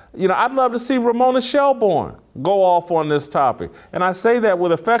this. You know, I'd love to see Ramona Shelburne go off on this topic. And I say that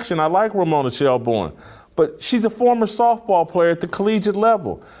with affection. I like Ramona Shelburne. But she's a former softball player at the collegiate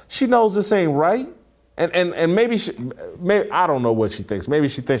level. She knows this ain't right. And maybe I don't know what she thinks. Maybe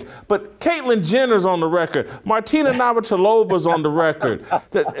she thinks. But Caitlyn Jenner's on the record. Martina Navratilova's on the record.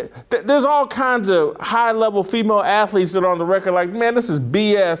 There's all kinds of high-level female athletes that are on the record like, man, this is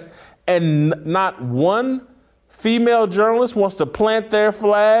BS. And not one female journalist wants to plant their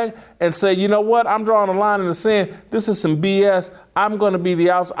flag and say, you know what, I'm drawing a line in the sand. This is some BS. I'm going to be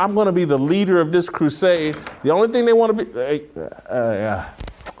the leader of this crusade. The only thing they want to be,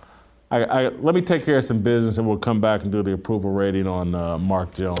 let me take care of some business and we'll come back and do the approval rating on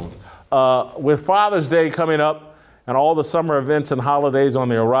Mark Jones. With Father's Day coming up and all the summer events and holidays on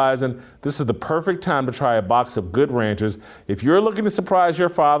the horizon, this is the perfect time to try a box of Good Ranchers. If you're looking to surprise your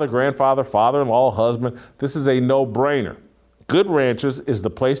father, grandfather, father-in-law, husband, this is a no-brainer. Good Ranchers is the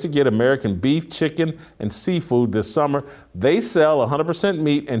place to get American beef, chicken, and seafood this summer. They sell 100%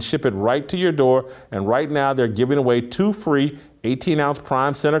 meat and ship it right to your door. And right now they're giving away 2 free 18-ounce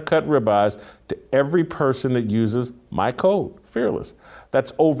prime center cut ribeyes to every person that uses my code, Fearless.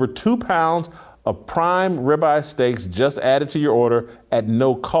 That's over 2 pounds of prime ribeye steaks just added to your order at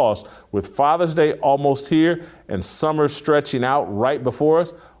no cost. With Father's Day almost here and summer stretching out right before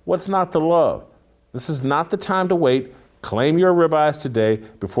us, what's not to love? This is not the time to wait. Claim your ribeyes today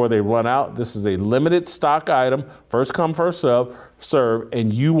before they run out. This is a limited stock item, first come, first serve,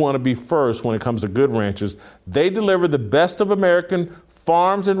 and you want to be first when it comes to Good Ranchers. They deliver the best of American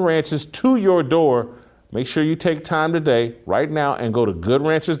farms and ranches to your door. Make sure you take time today, right now, and go to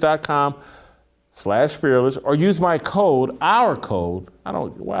goodranchers.com/fearless or use my code, our code. I'm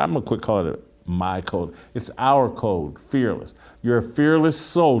going to quit calling it my code. It's our code, Fearless. You're a fearless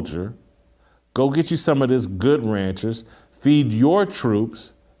soldier. Go get you some of this Good Ranchers. Feed your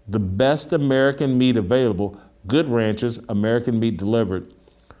troops the best American meat available. Good Ranchers, American meat delivered.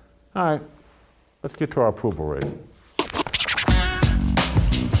 All right, let's get to our approval rating.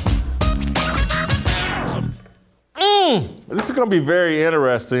 This is going to be very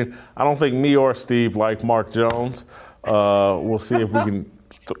interesting. I don't think me or Steve like Mark Jones. We'll see if we can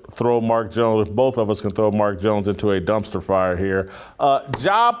throw Mark Jones, if both of us can throw Mark Jones into a dumpster fire here.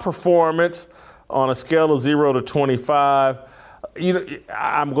 Job performance on a scale of 0 to 25.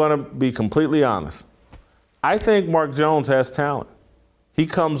 I'm going to be completely honest. I think Mark Jones has talent. He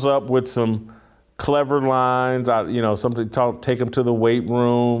comes up with some clever lines. Take him to the weight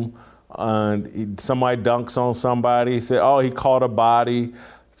room, and somebody dunks on somebody. He said, "Oh, he caught a body."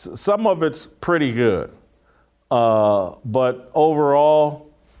 Some of it's pretty good, but overall,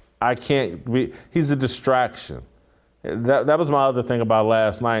 he's a distraction. That was my other thing about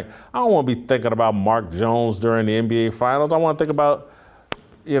last night. I don't want to be thinking about Mark Jones during the NBA Finals. I want to think about,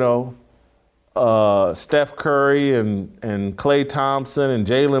 Steph Curry and Klay Thompson and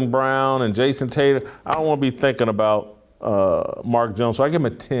Jaylen Brown and Jason Tatum. I don't want to be thinking about Mark Jones. So I give him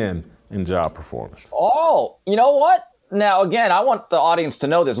a 10 in job performance. Oh, you know what? Now, again, I want the audience to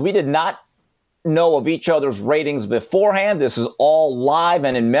know this. We did not know of each other's ratings beforehand. This is all live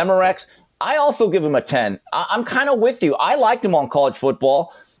and in Memorex. I also give him a 10. I'm kind of with you. I liked him on college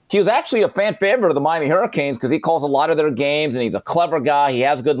football. He was actually a fan favorite of the Miami Hurricanes because he calls a lot of their games, and he's a clever guy. He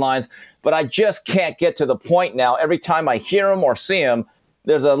has good lines. But I just can't get to the point now. Every time I hear him or see him,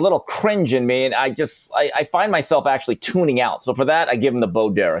 there's a little cringe in me, and I find myself actually tuning out. So for that, I give him the Bo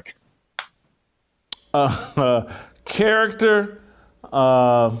Derek. Character,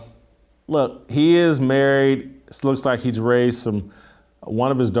 look, he is married. It looks like he's raised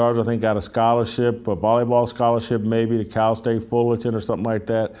one of his daughters, I think, got a scholarship, a volleyball scholarship maybe to Cal State Fullerton or something like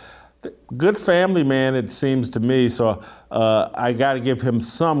that. Good family man, it seems to me. So I got to give him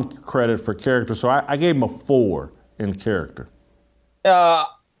some credit for character. So I gave him a 4 in character.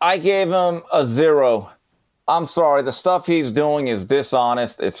 I gave him a 0. I'm sorry. The stuff he's doing is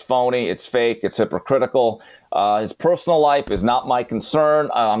dishonest. It's phony. It's fake. It's hypocritical. His personal life is not my concern.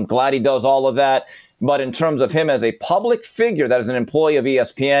 I'm glad he does all of that. But in terms of him as a public figure that is an employee of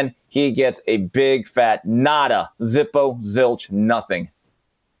ESPN, he gets a big fat nada, zippo, zilch, nothing.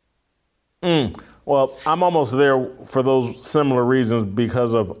 Well, I'm almost there for those similar reasons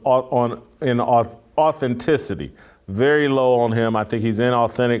because of authenticity. Very low on him. I think he's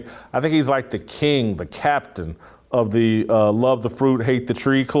inauthentic. I think he's like the king, the captain of the Love the Fruit, Hate the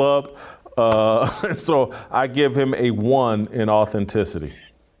Tree club. So I give him a 1 in authenticity.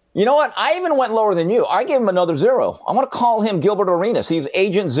 You know what? I even went lower than you. I gave him another 0. I want to call him Gilbert Arenas. He's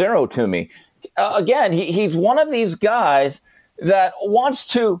Agent Zero to me. Again, he's one of these guys that wants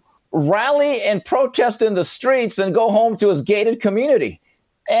to rally and protest in the streets and go home to his gated community.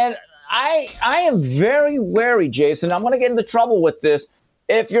 And I am very wary, Jason. I'm going to get into trouble with this.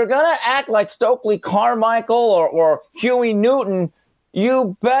 If you're going to act like Stokely Carmichael or Huey Newton,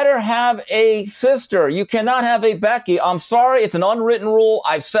 you better have a sister. You cannot have a Becky. I'm sorry. It's an unwritten rule.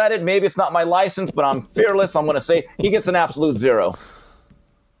 I've said it. Maybe it's not my license, but I'm fearless. I'm going to say he gets an absolute 0.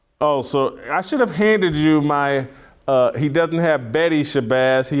 Oh, so I should have handed you my he doesn't have Betty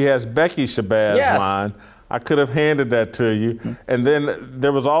Shabazz. He has Becky Shabazz line. I could have handed that to you. And then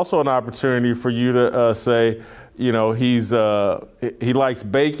there was also an opportunity for you to say, he likes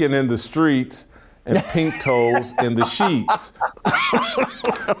bacon in the streets and pink toes in the sheets.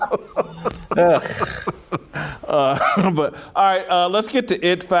 But all right, let's get to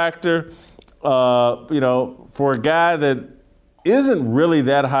It Factor. for a guy that isn't really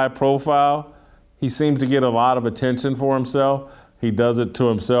that high profile, he seems to get a lot of attention for himself. He does it to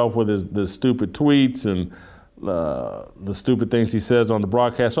himself with the stupid tweets and the stupid things he says on the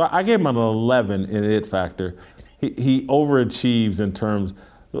broadcast. So I gave him an 11 in it factor. He overachieves in terms.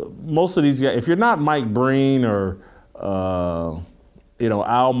 Most of these guys, if you're not Mike Breen or Al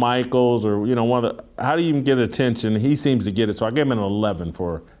Michaels or how do you even get attention? He seems to get it. So I gave him an 11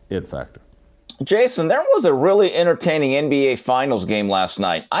 for it factor. Jason, there was a really entertaining NBA Finals game last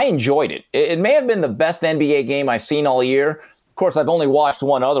night. I enjoyed it. It may have been the best NBA game I've seen all year. Of course, I've only watched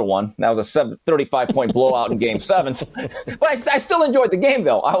one other one. That was a 35-point blowout in Game 7. But I still enjoyed the game,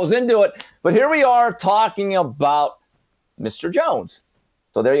 though. I was into it. But here we are talking about Mr. Jones.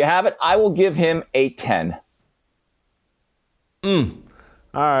 So there you have it. I will give him a 10. All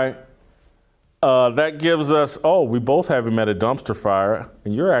right. That gives us, we both have him at a dumpster fire,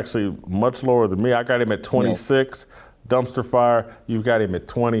 and you're actually much lower than me. I got him at 26, dumpster fire. You've got him at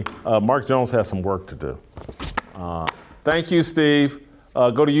 20. Mark Jones has some work to do. Thank you, Steve.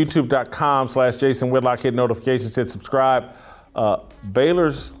 Go to youtube.com/Jason Whitlock, hit notifications, hit subscribe.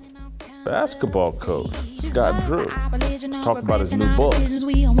 Baylor's basketball coach, Scott Drew, let's talk about his new book. It's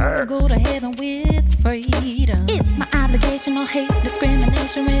my obligation, no hate,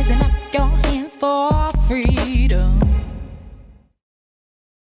 discrimination, raising up your hands for freedom.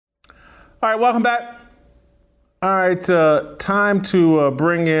 All right, welcome back. All right, time to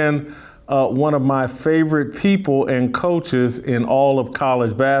bring in one of my favorite people and coaches in all of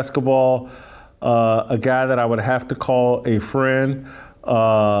college basketball, a guy that I would have to call a friend.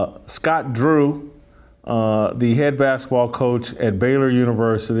 Scott Drew, the head basketball coach at Baylor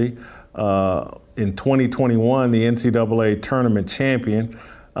University, in 2021, the NCAA tournament champion,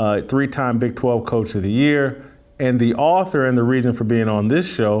 three-time Big 12 Coach of the Year, and the author and the reason for being on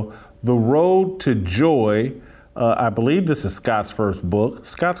this show, The Road to Joy. I believe this is Scott's first book.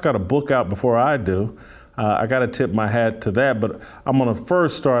 Scott's got a book out before I do. I got to tip my hat to that, but I'm going to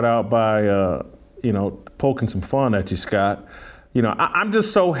first start out by, poking some fun at you, Scott. I'm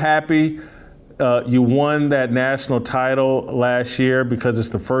just so happy you won that national title last year because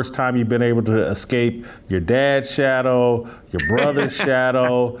it's the first time you've been able to escape your dad's shadow, your brother's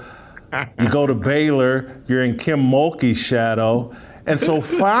shadow. You go to Baylor, you're in Kim Mulkey's shadow. And so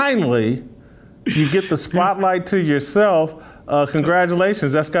finally, you get the spotlight to yourself.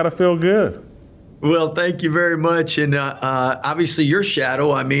 Congratulations. That's got to feel good. Well, thank you very much. And obviously your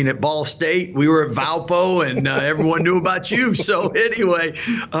shadow, at Ball State, we were at Valpo and everyone knew about you. So anyway,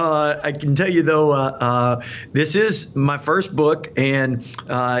 I can tell you, though, this is my first book. And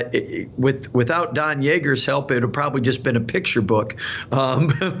without Don Yeager's help, it would have probably just been a picture book.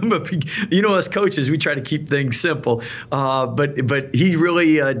 Us coaches, we try to keep things simple. But he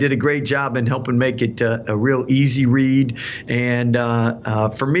really did a great job in helping make it a real easy read. And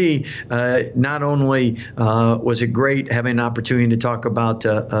for me, not only was it great having an opportunity to talk about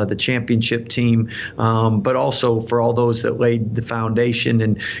the championship team, but also for all those that laid the foundation.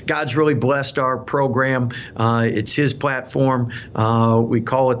 And God's really blessed our program. It's his platform. We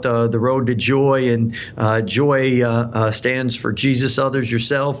call it the Road to Joy, and joy stands for Jesus, others,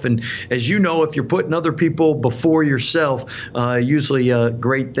 yourself. And as you know, if you're putting other people before yourself, usually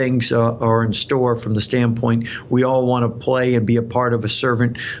great things are in store from the standpoint we all want to play and be a part of a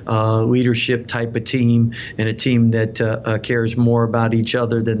servant leadership type of team, and a team that cares more about each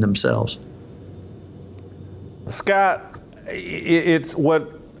other than themselves. Scott, it's what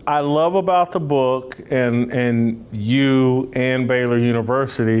I love about the book and you and Baylor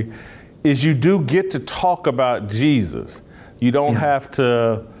University is you do get to talk about Jesus. You don't have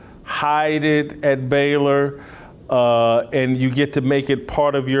to hide it at Baylor, and you get to make it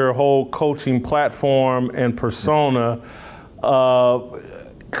part of your whole coaching platform and persona.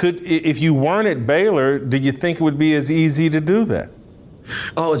 If you weren't at Baylor, do you think it would be as easy to do that?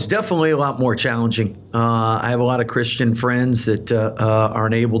 Oh, it's definitely a lot more challenging. I have a lot of Christian friends that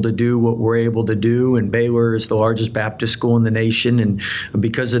aren't able to do what we're able to do, and Baylor is the largest Baptist school in the nation, and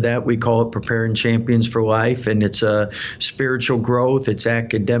because of that, we call it Preparing Champions for Life, and it's spiritual growth, it's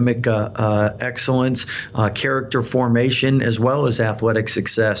academic excellence, character formation, as well as athletic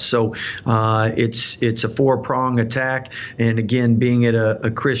success. So it's a four-prong attack, and again, being at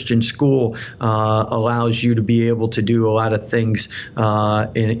a Christian school allows you to be able to do a lot of things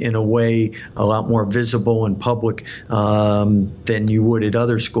in a way a lot more visible and public than you would at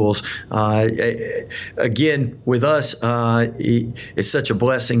other schools. Again, with us, it's such a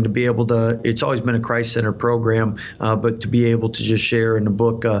blessing to be able to. It's always been a Christ-centered program, but to be able to just share in the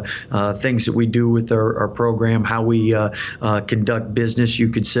book things that we do with our program, how we conduct business, you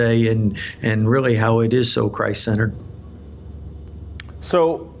could say, and really how it is so Christ-centered.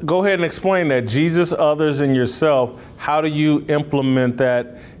 So go ahead and explain that. Jesus, others, and yourself. How do you implement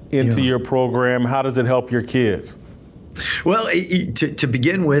that into your program? How does it help your kids? Well, to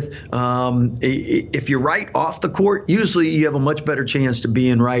begin with, if you're right off the court, usually you have a much better chance to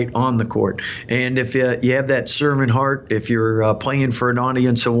being right on the court. And if you have that servant heart, if you're playing for an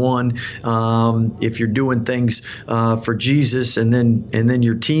audience of one, if you're doing things for Jesus and then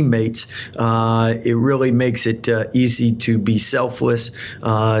your teammates, it really makes it easy to be selfless,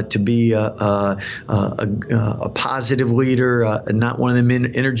 to be a positive leader, not one of them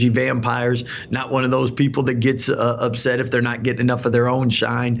energy vampires, not one of those people that gets upset if they're not getting enough of their own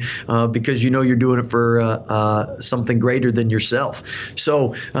shine, because you're doing it for something greater than yourself.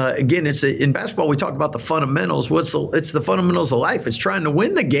 So again, in basketball we talk about the fundamentals. It's the fundamentals of life. It's trying to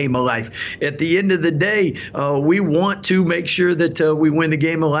win the game of life. At the end of the day, we want to make sure that we win the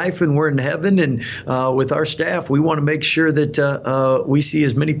game of life and we're in heaven. And with our staff, we want to make sure that we see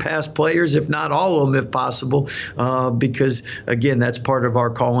as many past players, if not all of them, if possible, because again, that's part of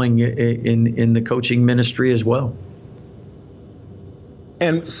our calling in the coaching ministry as well.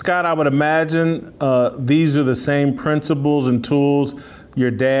 And Scott, I would imagine these are the same principles and tools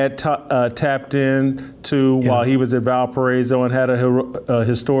your dad tapped into while he was at Valparaiso and had a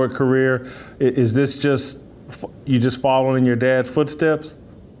historic career. Is this just you just following in your dad's footsteps?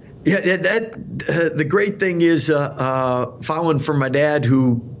 Yeah, the great thing is following from my dad,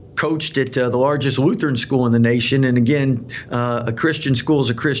 who coached at the largest Lutheran school in the nation. And again, a Christian school is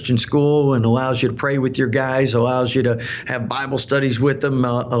a Christian school and allows you to pray with your guys, allows you to have Bible studies with them,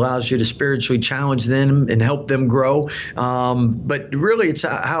 allows you to spiritually challenge them and help them grow. But really, it's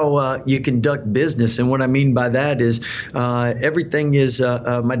how you conduct business. And what I mean by that is everything is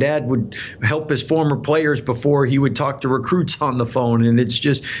my dad would help his former players before he would talk to recruits on the phone. And it's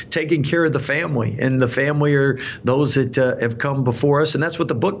just taking care of the family. And the family are those that have come before us. And that's what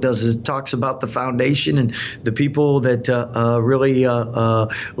the book does, is it talks about the foundation and the people that really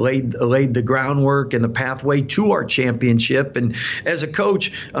laid the groundwork and the pathway to our championship. And as a coach,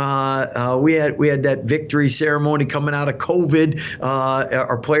 we had that victory ceremony coming out of COVID.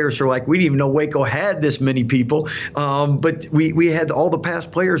 Our players are like, we didn't even know Waco had this many people, but we had all the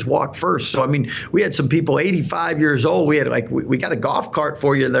past players walk first. So I mean, we had some people 85 years old. We had we got a golf cart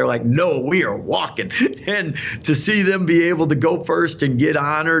for you. They're like, no, we are walking. And to see them be able to go first and get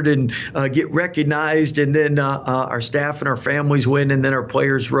honored and get recognized, and then our staff and our families win, and then our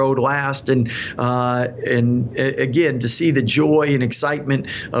players rode last, and again, to see the joy and excitement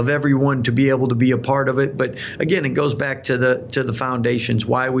of everyone to be able to be a part of it. But again, it goes back to the foundations,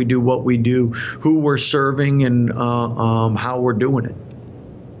 why we do what we do, who we're serving, and how we're doing it.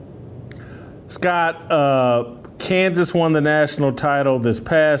 Scott, Kansas won the national title this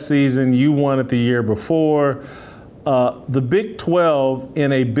past season. You won it the year before. The Big 12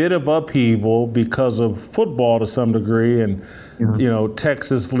 in a bit of upheaval because of football to some degree, and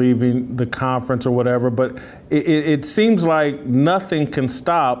Texas leaving the conference or whatever. But it seems like nothing can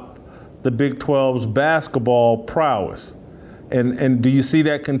stop the Big 12's basketball prowess. And do you see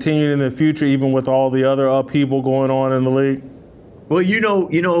that continuing in the future, even with all the other upheaval going on in the league?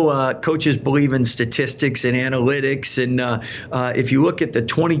 Well, coaches believe in statistics and analytics, and if you look at the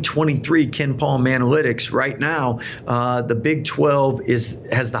 2023 Ken Palm analytics right now, the Big 12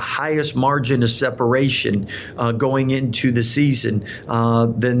 has the highest margin of separation going into the season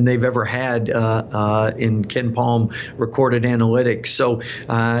than they've ever had in Ken Palm recorded analytics. So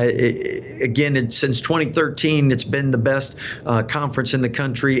since 2013, it's been the best conference in the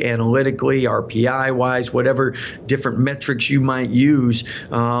country analytically, RPI-wise, whatever different metrics you might use.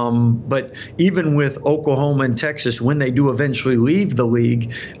 But even with Oklahoma and Texas, when they do eventually leave the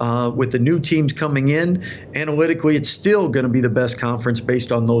league, with the new teams coming in, analytically, it's still going to be the best conference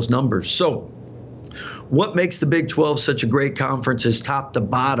based on those numbers. So what makes the Big 12 such a great conference is top to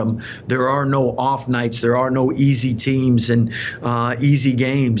bottom. There are no off nights. There are no easy teams and easy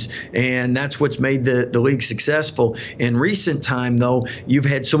games. And that's what's made the league successful. In recent time, though, you've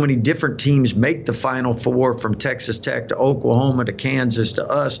had so many different teams make the Final Four, from Texas Tech to Oklahoma to Kansas to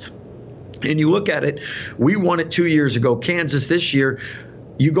us. And you look at it, we won it 2 years ago. Kansas this year,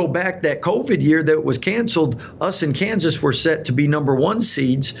 you go back that COVID year that was canceled, us and Kansas were set to be number 1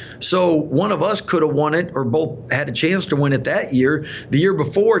 seeds. So one of us could have won it, or both had a chance to win it that year. The year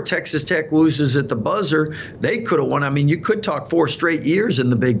before, Texas Tech loses at the buzzer. They could have won. I mean, you could talk 4 straight years in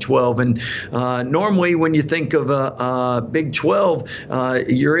the Big 12. And normally when you think of Big 12,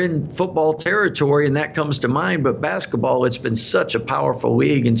 you're in football territory, and that comes to mind. But basketball, it's been such a powerful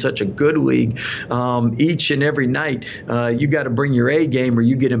league and such a good league. Each and every night, you got to bring your A game or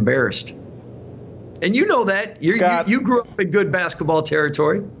you get embarrassed. And you know that. You grew up in good basketball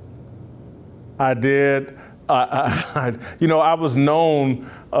territory. I did. I was known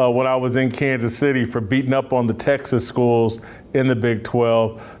when I was in Kansas City for beating up on the Texas schools in the Big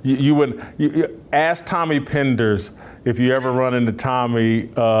 12. You ask Tommy Penders, if you ever run into Tommy,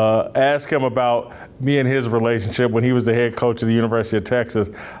 ask him about me and his relationship when he was the head coach of the University of Texas.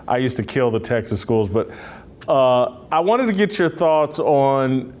 I used to kill the Texas schools, but I wanted to get your thoughts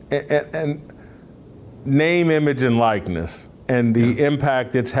on and name, image, and likeness and the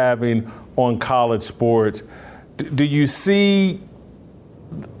impact it's having on college sports. Do you see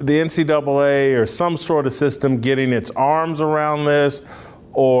the NCAA or some sort of system getting its arms around this,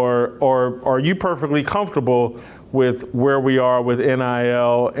 or are you perfectly comfortable with where we are with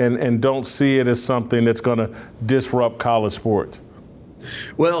NIL and don't see it as something that's going to disrupt college sports?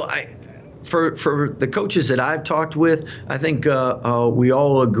 Well, For the coaches that I've talked with, I think we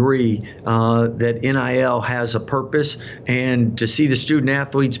all agree that NIL has a purpose, and to see the student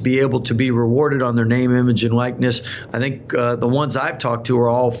athletes be able to be rewarded on their name, image, and likeness, I think the ones I've talked to are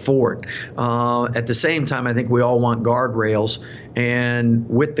all for it. At the same time, I think we all want guardrails, and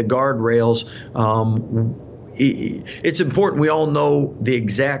with the guardrails, it's important we all know the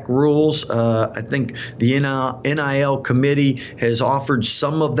exact rules. I think the NIL committee has offered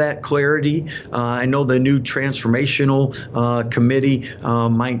some of that clarity. I know the new transformational committee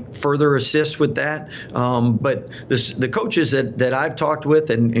might further assist with that. But the coaches that I've talked with,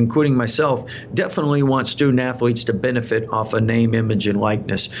 and including myself, definitely want student athletes to benefit off of name, image, and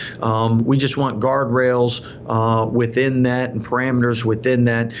likeness. We just want guardrails within that and parameters within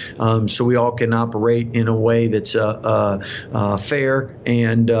that, so we all can operate in a way that's fair,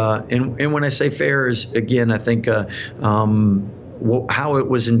 and when I say fair is, again, I think how it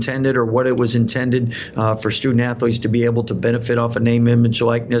was intended or what it was intended for student athletes to be able to benefit off a name, image,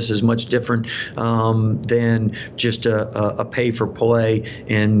 likeness is much different than just a pay for play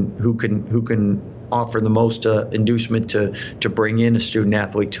and who can offer the most inducement to bring in a student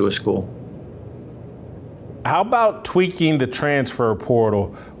athlete to a school. How about tweaking the transfer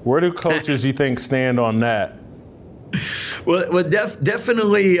portal? Where do coaches you think stand on that? Well,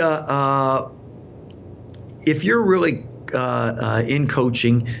 definitely. If you're really in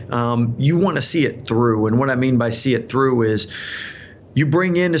coaching, you want to see it through. And what I mean by see it through is you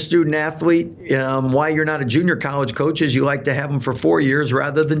bring in a student athlete. Why you're not a junior college coach is you like to have them for 4 years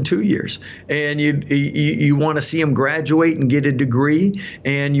rather than 2 years. And you want to see them graduate and get a degree,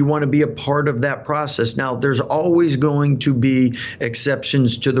 and you want to be a part of that process. Now, there's always going to be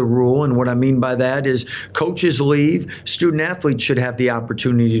exceptions to the rule. And what I mean by that is coaches leave. Student athletes should have the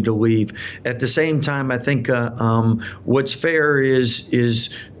opportunity to leave. At the same time, I think what's fair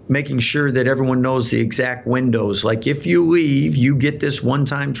is making sure that everyone knows the exact windows. Like if you leave, you get this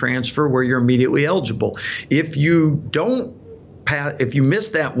one-time transfer where you're immediately eligible. If you don't if you miss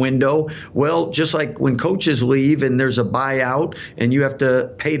that window, well, just like when coaches leave and there's a buyout and you have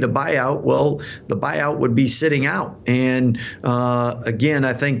to pay the buyout, well, the buyout would be sitting out. And again,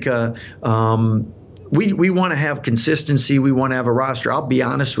 I think we want to have consistency. We want to have a roster. I'll be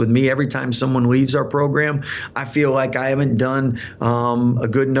honest with me. Every time someone leaves our program, I feel like I haven't done a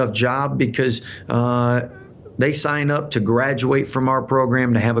good enough job because they sign up to graduate from our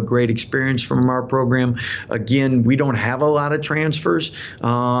program, to have a great experience from our program. Again, we don't have a lot of transfers,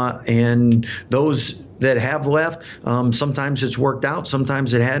 and those that have left, sometimes it's worked out,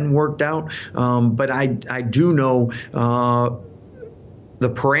 sometimes it hadn't worked out. But I do know the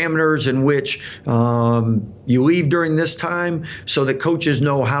parameters in which you leave during this time so that coaches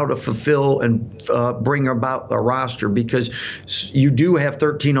know how to fulfill and bring about the roster, because you do have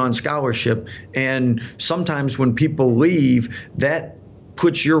 13 on scholarship. And sometimes when people leave, that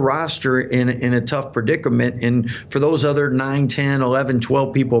puts your roster in a tough predicament. And for those other 9, 10, 11,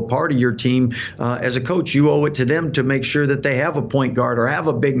 12 people part of your team, as a coach, you owe it to them to make sure that they have a point guard or have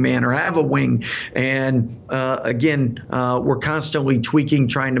a big man or have a wing. And again, we're constantly tweaking,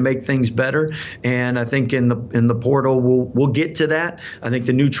 trying to make things better. And I think in the portal, we'll get to that. I think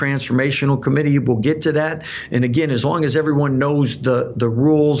the new transformational committee will get to that. And again, as long as everyone knows the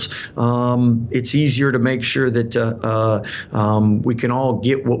rules, it's easier to make sure that we can all all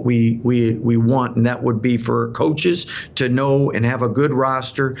get what we want, and that would be for coaches to know and have a good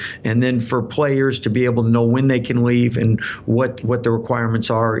roster, and then for players to be able to know when they can leave and what the requirements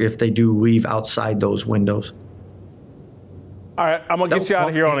are if they do leave outside those windows. All right, I'm gonna get you out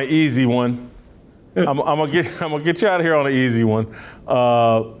of here on an easy one. I'm gonna get you out of here on an easy one.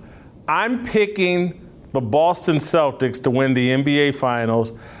 I'm picking the Boston Celtics to win the NBA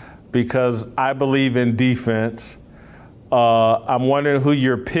Finals because I believe in defense. I'm wondering who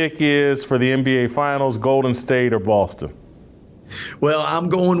your pick is for the NBA Finals, Golden State or Boston? Well, I'm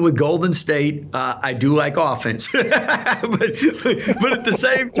going with Golden State. I do like offense, but at the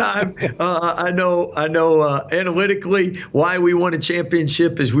same time, I know analytically why we won a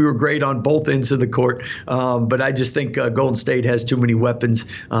championship is we were great on both ends of the court. But I just think Golden State has too many weapons,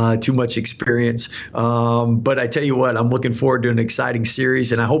 too much experience. But I tell you what, I'm looking forward to an exciting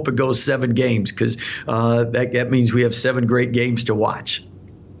series, and I hope it goes 7 games because that means we have 7 great games to watch.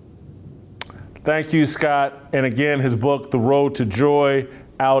 Thank you, Scott. And again, his book, The Road to Joy,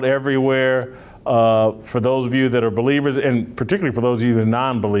 out everywhere. For those of you that are believers, and particularly for those of you that are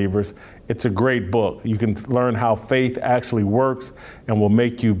non-believers, it's a great book. You can learn how faith actually works and will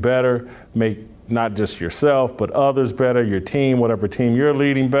make you better, make not just yourself, but others better, your team, whatever team you're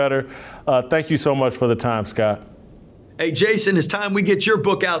leading better. Thank you so much for the time, Scott. Hey, Jason, it's time we get your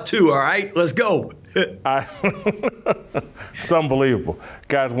book out too, all right? Let's go. It's unbelievable.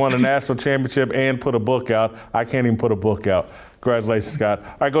 Guys won a national championship and put a book out. I can't even put a book out. Congratulations, Scott.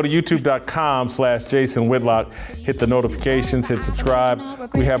 All right, go to youtube.com/Jason Whitlock. Hit the notifications, hit subscribe.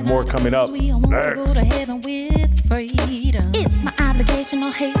 We have more coming up. It's my obligation,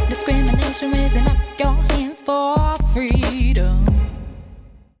 no hate, discrimination, raising up your hands for freedom.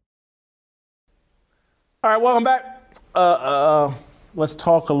 All right, welcome back. Let's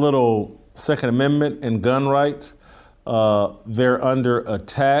talk a little Second Amendment and gun rights. They're under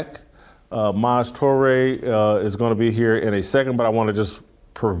attack. Maj Toure is going to be here in a second, but I want to just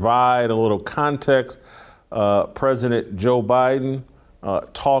provide a little context. President Joe Biden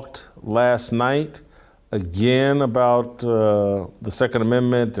talked last night again about the Second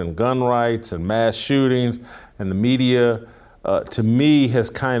Amendment and gun rights and mass shootings, and the media, to me, has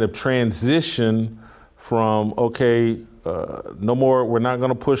kind of transitioned from, no more, we're not going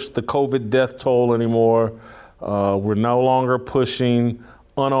to push the COVID death toll anymore. We're no longer pushing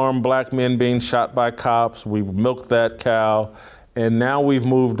unarmed black men being shot by cops. We've milked that cow. And now we've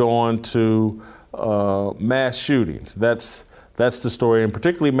moved on to mass shootings. That's the story, and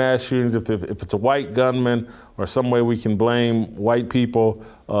particularly mass shootings. If it's a white gunman or some way we can blame white people,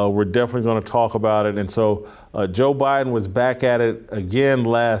 we're definitely going to talk about it. And so Joe Biden was back at it again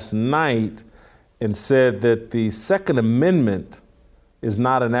last night and said that the Second Amendment is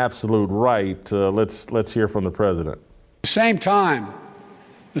not an absolute right. Let's hear from the president. At the same time,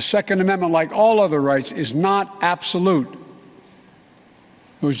 the Second Amendment, like all other rights, is not absolute.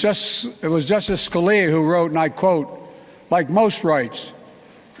 It was Justice Scalia who wrote, and I quote, "Like most rights,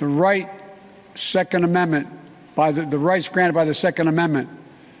 the Second Amendment, the rights granted by the Second Amendment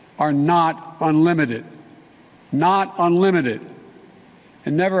are not unlimited. Not unlimited.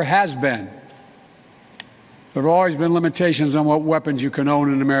 It never has been. There have always been limitations on what weapons you can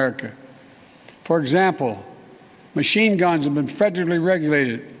own in America. For example, machine guns have been federally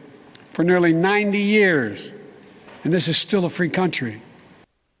regulated for nearly 90 years, and this is still a free country."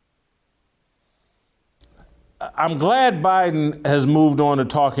 I'm glad Biden has moved on to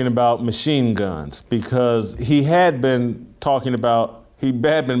talking about machine guns, because he had been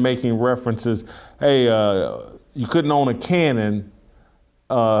making references, you couldn't own a cannon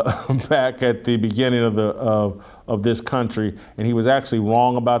back at the beginning of this country, and he was actually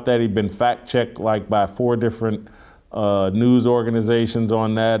wrong about that. He'd been fact-checked by 4 different news organizations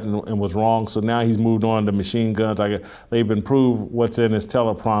on that and was wrong. So now he's moved on to machine guns. They've improved what's in his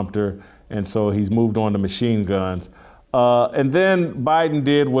teleprompter, and so he's moved on to machine guns. And then Biden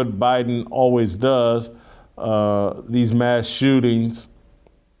did what Biden always does, these mass shootings.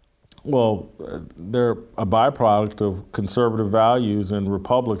 Well, they're a byproduct of conservative values and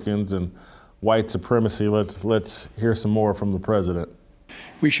Republicans and white supremacy. Let's hear some more from the president.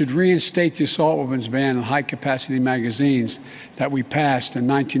 We should reinstate the assault weapons ban on high-capacity magazines that we passed in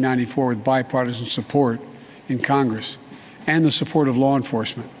 1994 with bipartisan support in Congress and the support of law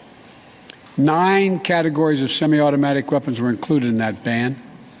enforcement. 9 categories of semi-automatic weapons were included in that ban,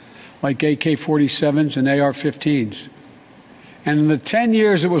 like AK-47s and AR-15s. And in the 10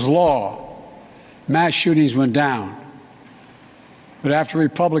 years it was law, mass shootings went down. But after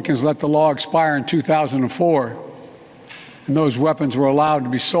Republicans let the law expire in 2004, and those weapons were allowed to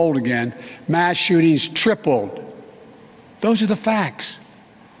be sold again, mass shootings tripled. Those are the facts.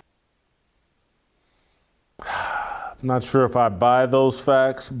 Not sure if I buy those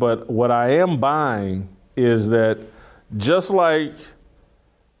facts, but what I am buying is that just like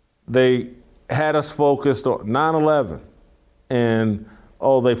they had us focused on 9/11 and,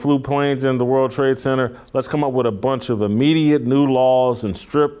 they flew planes in the World Trade Center, let's come up with a bunch of immediate new laws and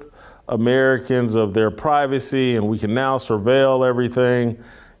strip Americans of their privacy, and we can now surveil everything.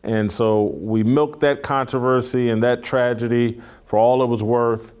 And so we milked that controversy and that tragedy for all it was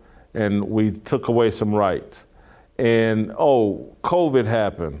worth, and we took away some rights. And, COVID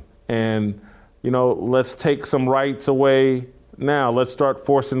happened. And, let's take some rights away now. Let's start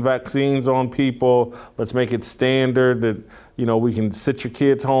forcing vaccines on people. Let's make it standard that, we can sit your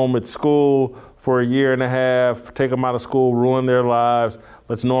kids home at school for a year and a half, take them out of school, ruin their lives.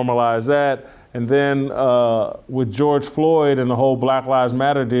 Let's normalize that. And then with George Floyd and the whole Black Lives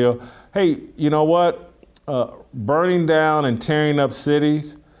Matter deal, hey, you know what? Burning down and tearing up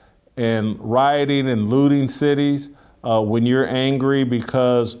cities and rioting and looting cities when you're angry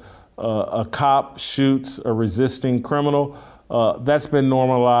because a cop shoots a resisting criminal, that's been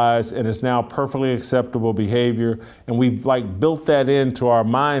normalized and is now perfectly acceptable behavior. And we've built that into our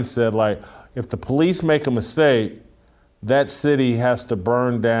mindset. If the police make a mistake, that city has to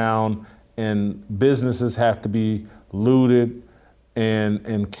burn down and businesses have to be looted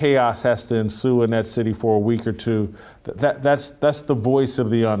and chaos has to ensue in that city for a week or two. That's the voice of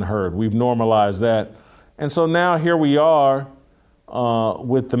the unheard. We've normalized that. And so now here we are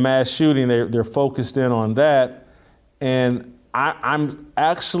with the mass shooting. They're focused in on that. And I'm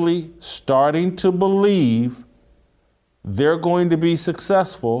actually starting to believe they're going to be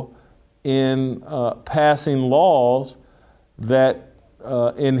successful in passing laws that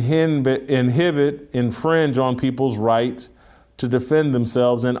infringe on people's rights to defend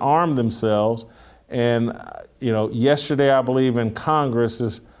themselves and arm themselves. And, yesterday, I believe in Congress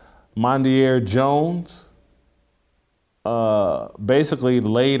is Mondier Jones basically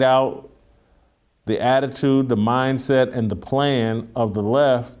laid out the attitude, the mindset, and the plan of the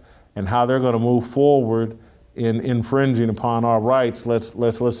left and how they're going to move forward in infringing upon our rights. Let's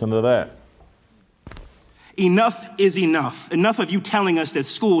listen to that. Enough is enough. Enough of you telling us that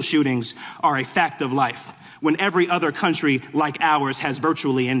school shootings are a fact of life when every other country like ours has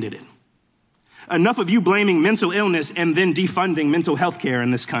virtually ended it. Enough of you blaming mental illness and then defunding mental health care in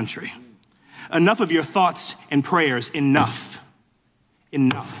this country. Enough of your thoughts and prayers. Enough.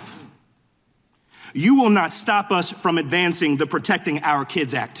 Enough. You will not stop us from advancing the Protecting Our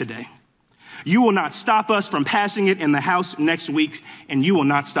Kids Act today. You will not stop us from passing it in the House next week, and you will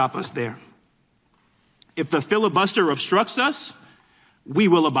not stop us there. If the filibuster obstructs us, we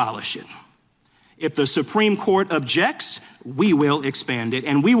will abolish it. If the Supreme Court objects, we will expand it,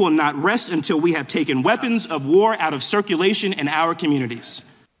 and we will not rest until we have taken weapons of war out of circulation in our communities.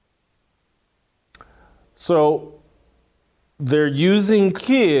 So they're using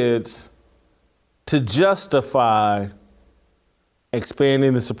kids to justify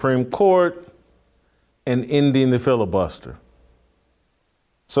expanding the Supreme Court and ending the filibuster.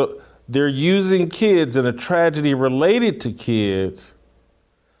 So they're using kids and a tragedy related to kids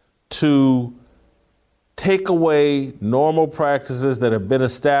to take away normal practices that have been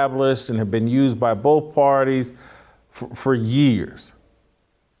established and have been used by both parties for years.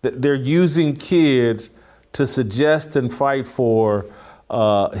 They're using kids to suggest and fight for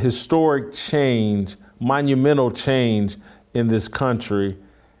historic change, monumental change in this country.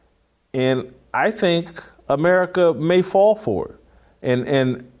 And I think America may fall for it.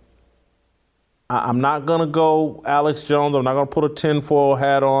 And I'm not going to go Alex Jones. I'm not going to put a tinfoil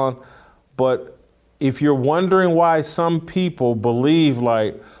hat on. But if you're wondering why some people believe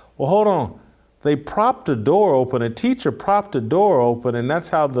well, hold on. They propped a door open. A teacher propped a door open, and that's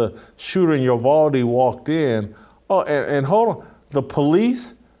how the shooter in Uvalde walked in. Oh, and hold on. The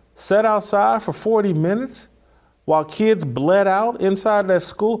police sat outside for 40 minutes while kids bled out inside that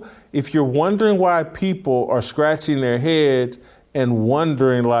school. If you're wondering why people are scratching their heads and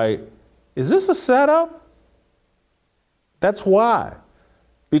wondering, is this a setup? That's why.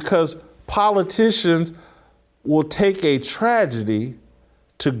 Because politicians will take a tragedy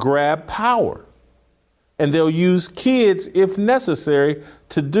to grab power. And they'll use kids, if necessary,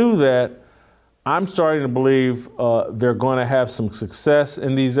 to do that. I'm starting to believe they're going to have some success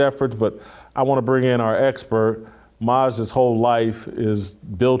in these efforts, but I want to bring in our expert. Maj's whole life is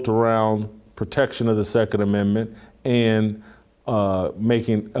built around protection of the Second Amendment and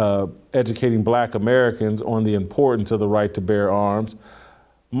educating Black Americans on the importance of the right to bear arms.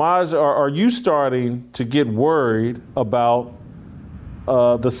 Maj, are you starting to get worried about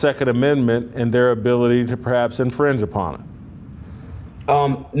the Second Amendment and their ability to perhaps infringe upon it?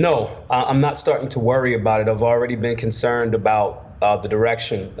 No, I'm not starting to worry about it. I've already been concerned about the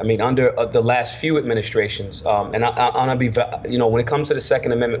direction. I mean, under the last few administrations, and I'll be, when it comes to the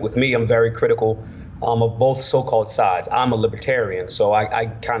Second Amendment, with me, I'm very critical of both so-called sides. I'm a libertarian, so I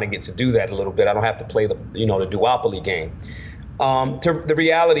kind of get to do that a little bit. I don't have to play the duopoly game. The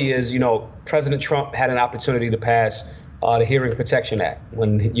reality is, President Trump had an opportunity to pass the Hearing Protection Act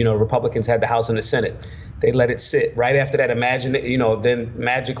when, Republicans had the House and the Senate. They let it sit. Right after that, imagine it, then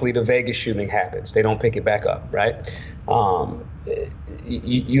magically the Vegas shooting happens. They don't pick it back up, right?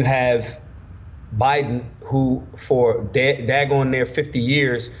 You have Biden, who for daggone near 50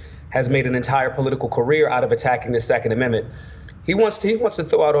 years has made an entire political career out of attacking the Second Amendment. He wants to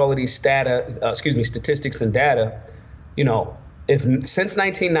throw out all of these statistics and data, if since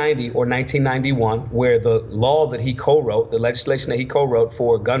 1990 or 1991, where the law that he co-wrote, the legislation that he co-wrote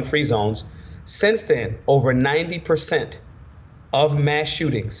for gun-free zones, since then, over 90% of mass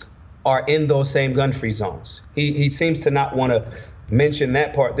shootings are in those same gun-free zones. He seems to not want to mention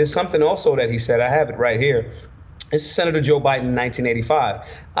that part. There's something also that he said, I have it right here. This is Senator Joe Biden in 1985.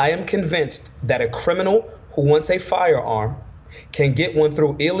 I am convinced that a criminal who wants a firearm can get one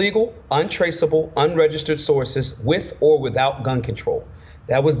through illegal, untraceable, unregistered sources with or without gun control.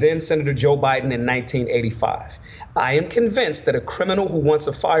 That was then Senator Joe Biden in 1985. I am convinced that a criminal who wants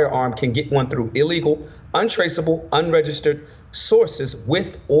a firearm can get one through illegal, untraceable, unregistered sources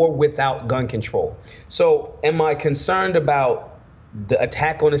with or without gun control. So am I concerned about the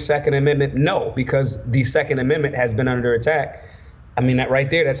attack on the Second Amendment? No, because the Second Amendment has been under attack. I mean, that right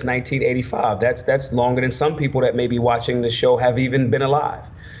there, that's 1985. That's longer than some people that may be watching the show have even been alive.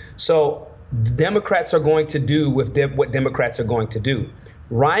 So Democrats are going to do what Democrats are going to do.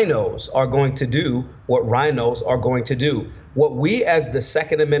 Rhinos are going to do what rhinos are going to do. What we as the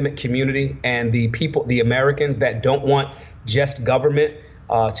Second Amendment community and the people, the Americans that don't want just government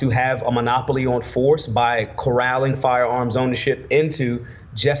to have a monopoly on force by corralling firearms ownership into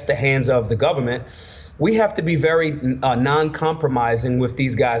just the hands of the government, we have to be very non-compromising with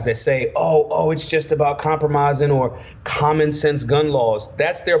these guys that say, oh, it's just about compromising or common sense gun laws.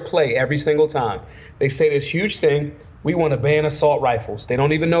 That's their play every single time. They say this huge thing. We want to ban assault rifles. They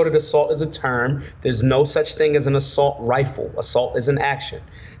don't even know that assault is a term. There's no such thing as an assault rifle. Assault is an action.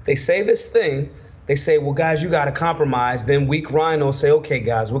 They say this thing. They say, well, guys, you got to compromise. Then weak rhinos say, OK,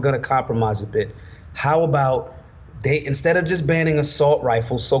 guys, we're going to compromise a bit. How about instead of just banning assault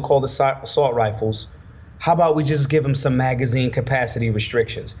rifles, so-called assault rifles, how about we just give them some magazine capacity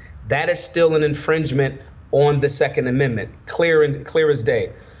restrictions? That is still an infringement on the Second Amendment, clear as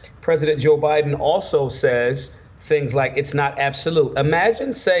day. President Joe Biden also says things like it's not absolute.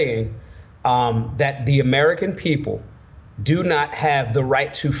 Imagine saying that the American people do not have the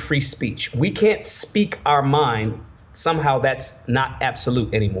right to free speech. We can't speak our mind. Somehow that's not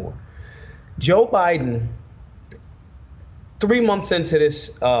absolute anymore. Joe Biden, 3 months into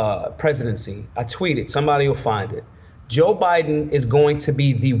this presidency, I tweeted, somebody will find it. Joe Biden is going to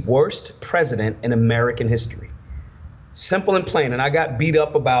be the worst president in American history. Simple and plain. And I got beat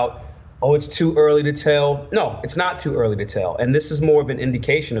up about, it's too early to tell. No, it's not too early to tell. And this is more of an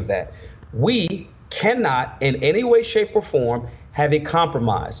indication of that. We cannot in any way, shape, or form have a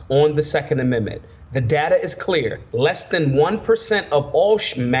compromise on the Second Amendment. The data is clear. Less than 1% of all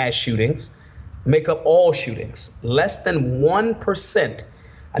mass shootings make up all shootings. Less than 1%.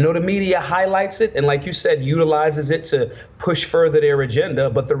 I know the media highlights it and, like you said, utilizes it to push further their agenda.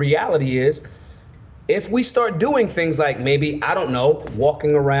 But the reality is, if we start doing things like maybe, I don't know,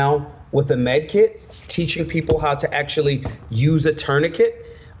 walking around with a med kit, teaching people how to actually use a tourniquet,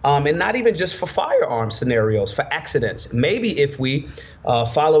 and not even just for firearm scenarios, for accidents. Maybe if we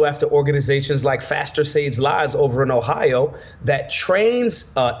follow after organizations like Faster Saves Lives over in Ohio that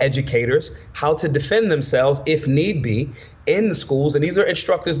trains educators how to defend themselves if need be in the schools. And these are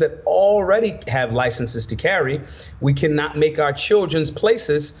instructors that already have licenses to carry. We cannot make our children's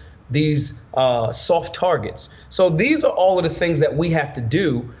places these soft targets. So these are all of the things that we have to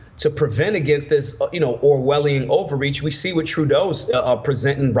do to prevent against this, Orwellian overreach. We see what Trudeau's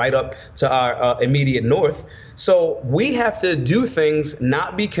presenting right up to our immediate north. So we have to do things,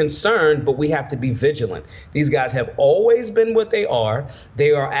 not be concerned, but we have to be vigilant. These guys have always been what they are.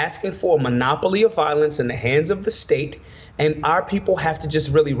 They are asking for a monopoly of violence in the hands of the state. And our people have to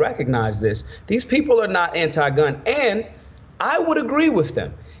just really recognize this. These people are not anti-gun. And I would agree with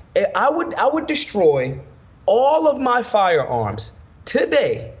them. I would destroy all of my firearms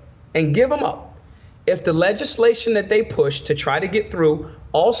today and give them up if the legislation that they pushed to try to get through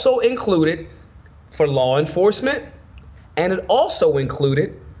also included for law enforcement, and it also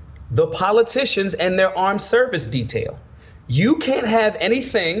included the politicians and their armed service detail. You can't have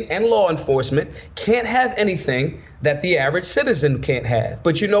anything, and law enforcement can't have anything that the average citizen can't have.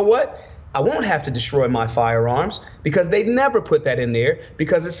 But you know what? I won't have to destroy my firearms because they never put that in there,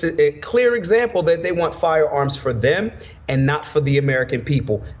 because it's a clear example that they want firearms for them and not for the American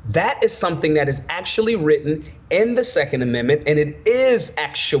people. That is something that is actually written in the Second Amendment, and it is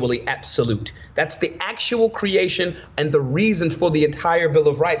actually absolute. That's the actual creation and the reason for the entire Bill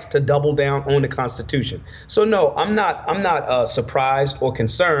of Rights, to double down on the Constitution. So no, I'm not surprised or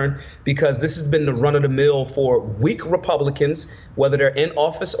concerned, because this has been the run of the mill for weak Republicans, whether they're in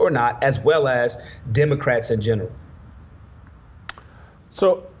office or not, as well as Democrats in general.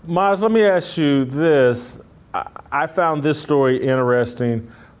 So, Maj, let me ask you this. I found this story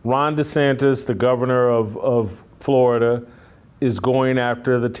interesting. Ron DeSantis, the governor of Florida, is going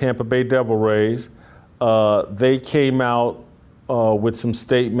after the Tampa Bay Devil Rays. They came out with some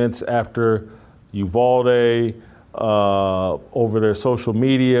statements after Uvalde over their social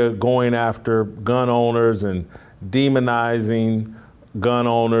media, going after gun owners and demonizing gun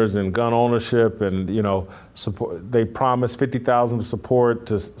owners and gun ownership, and support. They promised $50,000 of support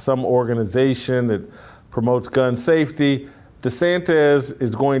to some organization that promotes gun safety. DeSantis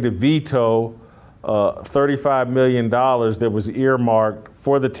is going to veto $35 million that was earmarked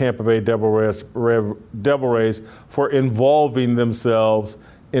for the Tampa Bay Devil Rays for involving themselves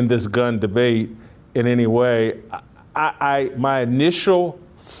in this gun debate in any way. My initial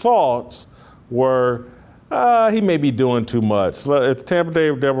thoughts were, he may be doing too much. If the Tampa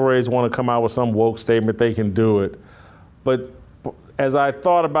Bay Devil Rays want to come out with some woke statement, they can do it. But as I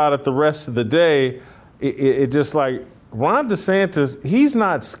thought about it the rest of the day, it just like, Ron DeSantis, he's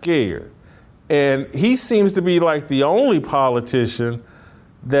not scared. And he seems to be like the only politician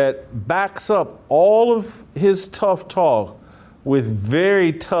that backs up all of his tough talk with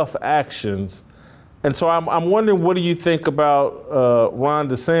very tough actions. And so I'm wondering, what do you think about Ron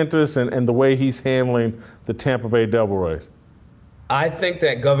DeSantis and the way he's handling the Tampa Bay Devil Rays? I think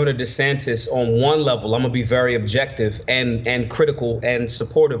that Governor DeSantis, on one level, I'm going to be very objective and critical and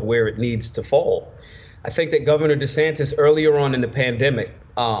supportive where it needs to fall. I think that Governor DeSantis earlier on in the pandemic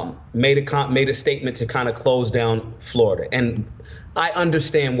made a statement to kind of close down Florida. And I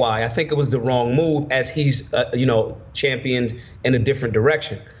understand why. I think it was the wrong move, as he's, championed in a different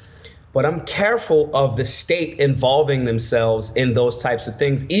direction. But I'm careful of the state involving themselves in those types of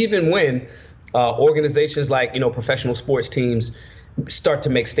things, even when organizations like, professional sports teams start to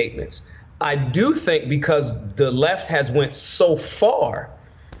make statements. I do think, because the left has went so far,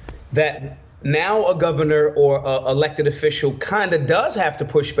 that now a governor or a elected official kind of does have to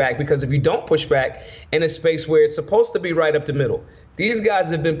push back, because if you don't push back in a space where it's supposed to be right up the middle, these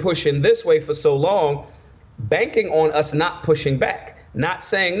guys have been pushing this way for so long, banking on us not pushing back, not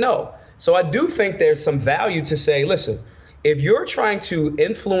saying no. So I do think there's some value to say, listen, if you're trying to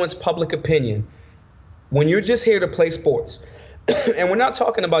influence public opinion when you're just here to play sports, and we're not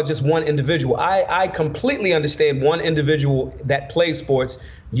talking about just one individual. I completely understand one individual that plays sports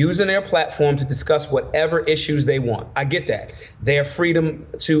using their platform to discuss whatever issues they want. I get that. Their freedom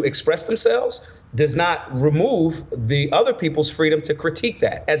to express themselves does not remove the other people's freedom to critique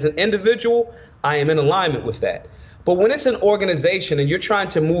that. As an individual, I am in alignment with that. But when it's an organization and you're trying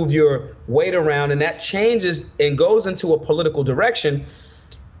to move your weight around and that changes and goes into a political direction,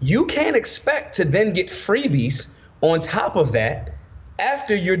 you can't expect to then get freebies on top of that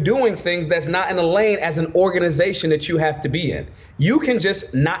after you're doing things that's not in a lane as an organization that you have to be in. You can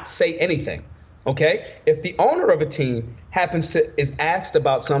just not say anything, okay? If the owner of a team is asked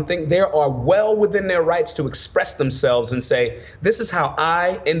about something, they are well within their rights to express themselves and say, this is how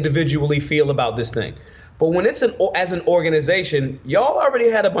I individually feel about this thing. But when it's as an organization, y'all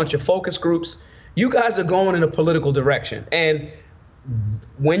already had a bunch of focus groups. You guys are going in a political direction. And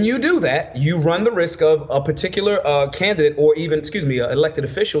when you do that, you run the risk of a particular candidate or even, an elected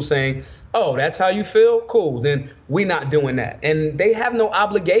official saying, oh, that's how you feel? Cool, then we're not doing that. And they have no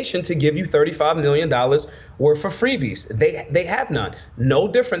obligation to give you $35 million worth of freebies. They have none. No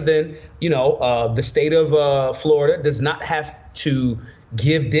different than, the state of Florida does not have to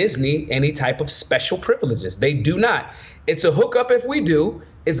give Disney any type of special privileges. They do not. It's a hookup if we do.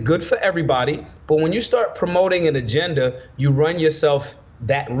 It's good for everybody. But when you start promoting an agenda, you run yourself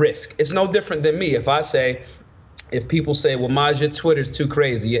that risk. It's no different than me. If people say, well, Maj, your Twitter's too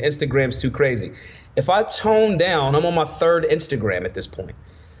crazy, your Instagram's too crazy. If I tone down, I'm on my third Instagram at this point.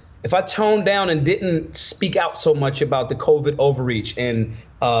 If I toned down and didn't speak out so much about the COVID overreach and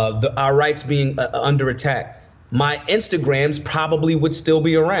our rights being under attack, my Instagrams probably would still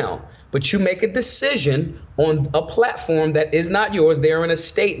be around. But you make a decision on a platform that is not yours. They're in a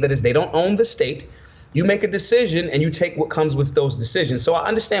state that is, they don't own the state. You make a decision and you take what comes with those decisions. So I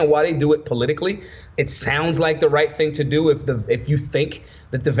understand why they do it politically. It sounds like the right thing to do if you think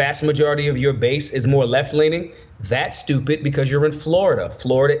that the vast majority of your base is more left-leaning. That's stupid because you're in Florida.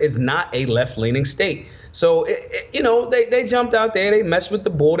 Florida is not a left-leaning state. So, they jumped out there, they messed with the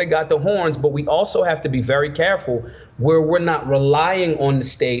bull, they got the horns, but we also have to be very careful where we're not relying on the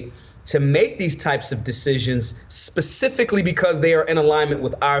state to make these types of decisions specifically because they are in alignment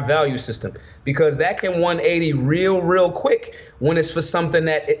with our value system, because that can 180 real quick when it's for something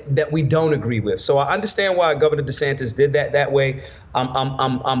that we don't agree with. So I understand why Governor DeSantis did that way.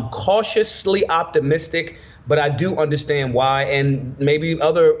 I'm cautiously optimistic, but I do understand why, and maybe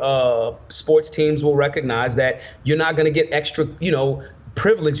other sports teams will recognize that you're not going to get extra,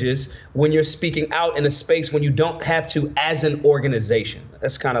 privileges when you're speaking out in a space when you don't have to as an organization.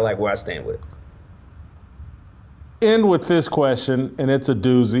 That's kind of like where I stand with it. End with this question, and it's a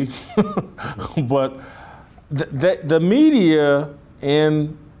doozy, but the media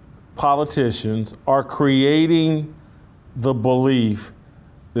and politicians are creating the belief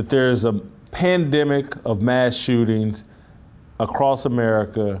that there's a pandemic of mass shootings across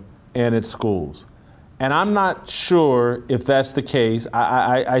America and its schools. And I'm not sure if that's the case.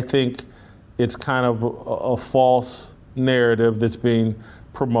 I think it's kind of a false narrative that's being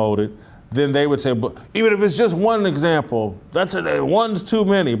promoted. Then they would say, but even if it's just one example, one's too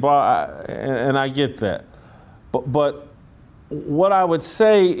many. And I get that. But what I would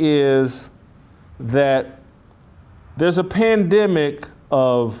say is that there's a pandemic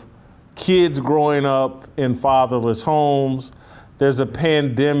of kids growing up in fatherless homes. There's a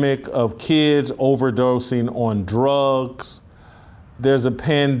pandemic of kids overdosing on drugs. There's a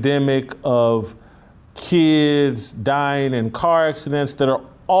pandemic of kids dying in car accidents that are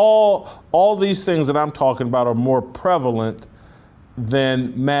all these things that I'm talking about are more prevalent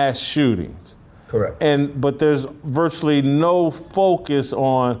than mass shootings. Correct. But there's virtually no focus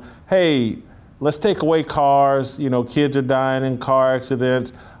on, hey, let's take away cars. Kids are dying in car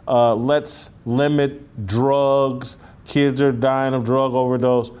accidents. Let's limit drugs. Kids are dying of drug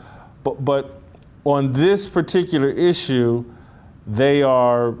overdose. But on this particular issue, they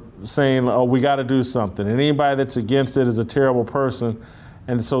are saying, oh, we got to do something. And anybody that's against it is a terrible person.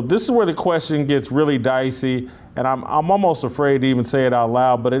 And so this is where the question gets really dicey. And I'm almost afraid to even say it out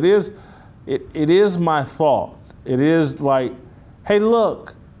loud, but it is my thought. It is like, hey,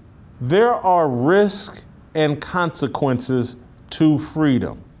 look, there are risks and consequences to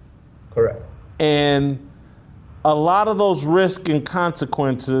freedom. Correct. And a lot of those risks and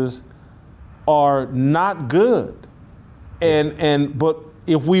consequences are not good. But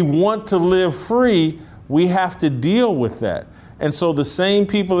if we want to live free, we have to deal with that. And so the same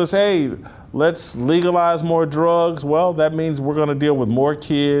people that say, hey, let's legalize more drugs, well, that means we're going to deal with more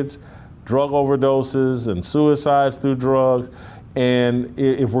kids, drug overdoses and suicides through drugs. And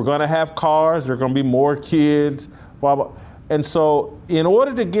if we're going to have cars, there are going to be more kids, blah, blah. And so in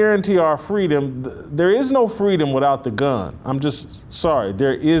order to guarantee our freedom, there is no freedom without the gun. I'm just sorry,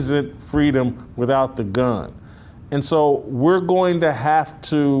 there isn't freedom without the gun. And so we're going to have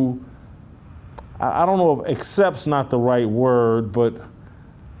to, I don't know if accept's not the right word, but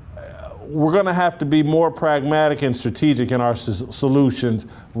we're going to have to be more pragmatic and strategic in our solutions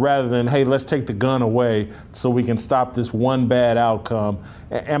rather than, hey, let's take the gun away so we can stop this one bad outcome.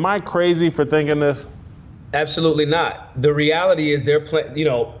 Am I crazy for thinking this? Absolutely not. The reality is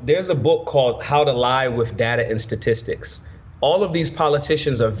there's a book called How to Lie with Data and Statistics. All of these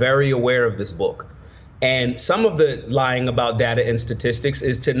politicians are very aware of this book. And some of the lying about data and statistics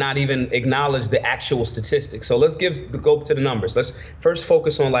is to not even acknowledge the actual statistics. So let's go to the numbers. Let's first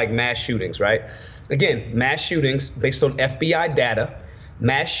focus on like mass shootings, right? Again, mass shootings based on FBI data,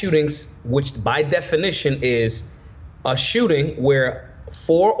 mass shootings, which by definition is a shooting where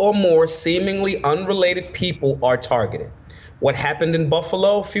 4 or more seemingly unrelated people are targeted. What happened in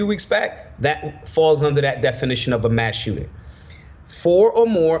Buffalo a few weeks back, that falls under that definition of a mass shooting. 4 or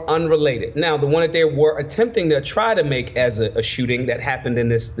more unrelated. Now, the one that they were attempting to try to make as a shooting that happened in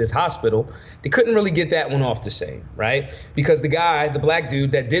this hospital, they couldn't really get that one off the same, right? Because the guy, the black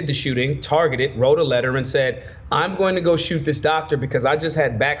dude that did the shooting, targeted, wrote a letter and said, I'm going to go shoot this doctor because I just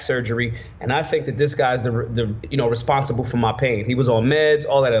had back surgery and I think that this guy's the responsible for my pain. He was on meds,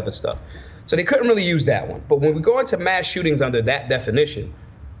 all that other stuff. So they couldn't really use that one. But when we go into mass shootings under that definition,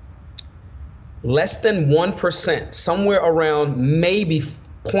 less than 1%, somewhere around maybe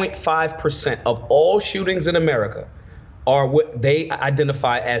 0.5% of all shootings in America are what they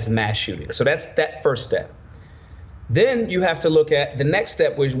identify as mass shootings. So that's that first step. Then you have to look at the next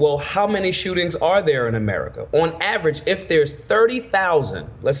step, which, well, how many shootings are there in America? On average, if there's 30,000,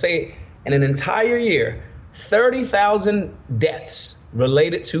 let's say in an entire year, 30,000 deaths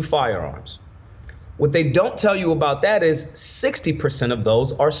related to firearms. What they don't tell you about that is 60% of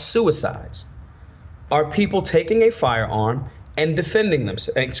those are suicides, are people taking a firearm and defending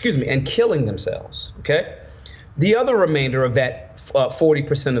themselves, and killing themselves, okay? The other remainder of that,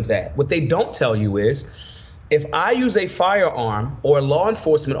 40% of that, what they don't tell you is, if I use a firearm or a law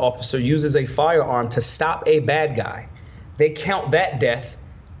enforcement officer uses a firearm to stop a bad guy, they count that death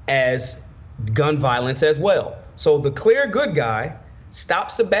as gun violence as well. So the clear good guy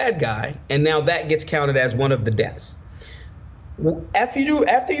stops the bad guy, and now that gets counted as one of the deaths. After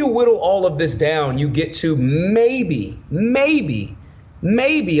you whittle all of this down, you get to maybe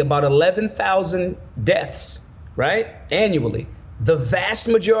about 11,000 deaths, right? Annually. The vast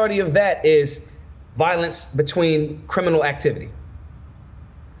majority of that is violence between criminal activity.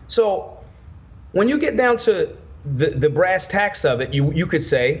 So when you get down to the brass tacks of it, you could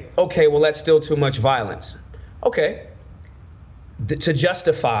say, okay, well, that's still too much violence. Okay. To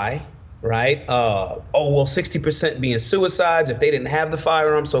justify, right? 60% being suicides if they didn't have the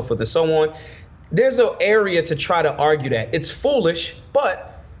firearm, so forth and so on. There's an area to try to argue that. It's foolish,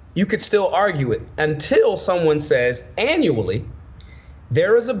 but you could still argue it until someone says annually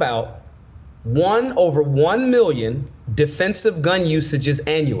there is about 1 million defensive gun usages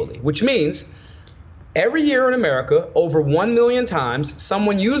annually, which means every year in America, over 1 million times,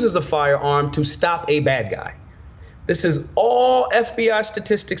 someone uses a firearm to stop a bad guy. This is all FBI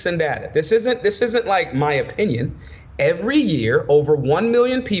statistics and data. This isn't like my opinion. Every year, over 1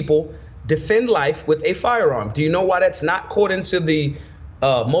 million people defend life with a firearm. Do you know why that's not caught into the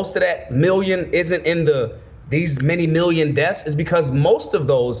most of that million isn't in these many million deaths? Is because most of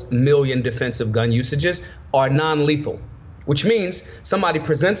those million defensive gun usages are non-lethal, which means somebody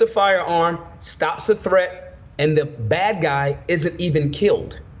presents a firearm, stops a threat, and the bad guy isn't even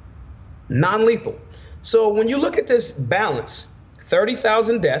killed. Non-lethal. So when you look at this balance,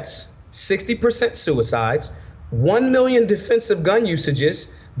 30,000 deaths, 60% suicides, 1 million defensive gun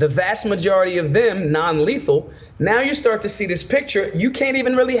usages, the vast majority of them non-lethal, now you start to see this picture. You can't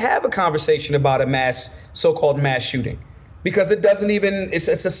even really have a conversation about a so-called mass shooting, because it doesn't even, it's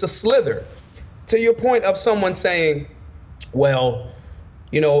a slither. To your point of someone saying, well,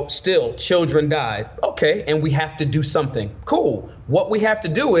 still children died. Okay, and we have to do something. Cool. What we have to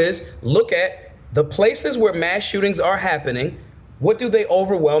do is look at the places where mass shootings are happening. What do they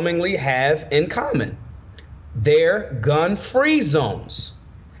overwhelmingly have in common? They're gun-free zones.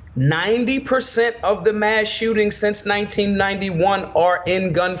 90% of the mass shootings since 1991 are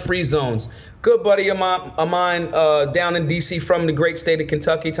in gun-free zones. Good buddy of mine down in D.C. from the great state of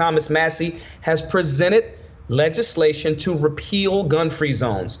Kentucky, Thomas Massey, has presented legislation to repeal gun-free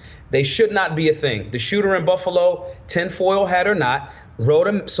zones. They should not be a thing. The shooter in Buffalo, tinfoil hat or not, wrote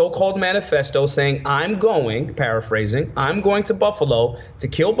a so-called manifesto saying, I'm going to Buffalo to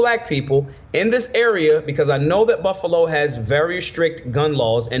kill black people in this area because I know that Buffalo has very strict gun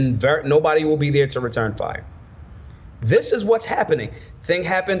laws and nobody will be there to return fire. This is what's happening. Thing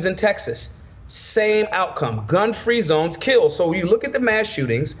happens in Texas. Same outcome. Gun-free zones kill. So you look at the mass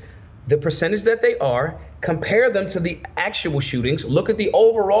shootings, the percentage that they are, compare them to the actual shootings, look at the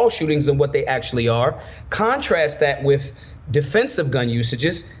overall shootings and what they actually are, contrast that with defensive gun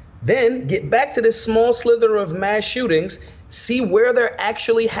usages, then get back to this small slither of mass shootings, see where they're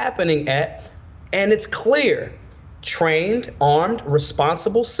actually happening at, and it's clear. Trained, armed,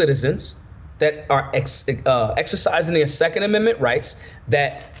 responsible citizens that are exercising their Second Amendment rights,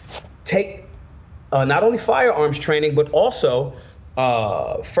 that take not only firearms training, but also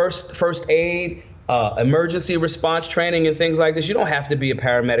first aid, emergency response training and things like this. You don't have to be a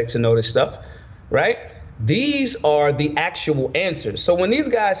paramedic to know this stuff, right? These are the actual answers. So when these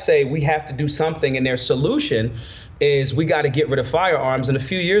guys say we have to do something and their solution is we got to get rid of firearms, and a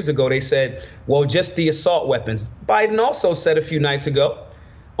few years ago they said, well, just the assault weapons. Biden also said a few nights ago,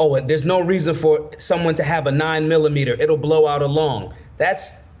 oh, there's no reason for someone to have a 9mm. It'll blow out a lung.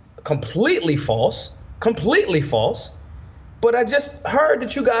 That's completely false, completely false. But I just heard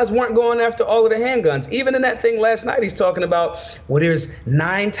that you guys weren't going after all of the handguns. Even in that thing last night, he's talking about, well, there's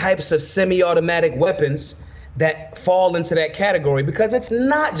 9 types of semi-automatic weapons that fall into that category, because it's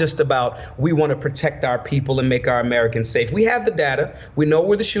not just about we want to protect our people and make our Americans safe. We have the data. We know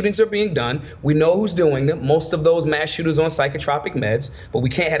where the shootings are being done. We know who's doing them. Most of those mass shooters on psychotropic meds. But we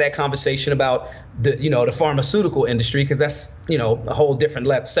can't have that conversation about the pharmaceutical industry, because that's a whole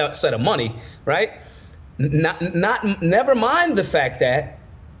different set of money, right? Never mind the fact that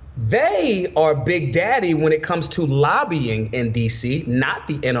they are big daddy when it comes to lobbying in DC, not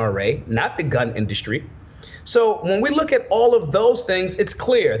the NRA, not the gun industry. So when we look at all of those things, it's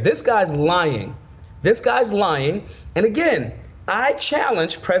clear this guy's lying. This guy's lying. And again, I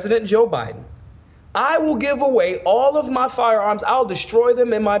challenge President Joe Biden. I will give away all of my firearms. I'll destroy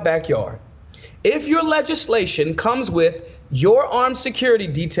them in my backyard. If your legislation comes with your armed security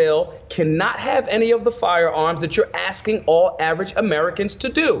detail cannot have any of the firearms that you're asking all average Americans to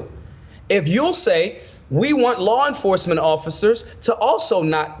do. If you'll say, we want law enforcement officers to also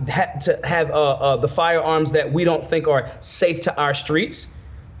not have the firearms that we don't think are safe to our streets,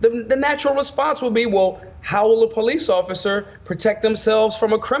 the natural response will be, well, how will a police officer protect themselves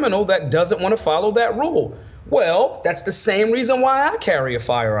from a criminal that doesn't want to follow that rule? Well, that's the same reason why I carry a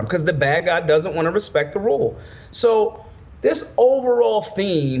firearm, because the bad guy doesn't want to respect the rule. So this overall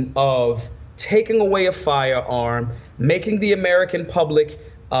theme of taking away a firearm, making the American public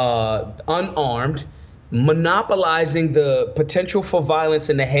unarmed, monopolizing the potential for violence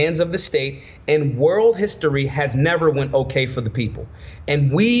in the hands of the state, and world history has never went okay for the people.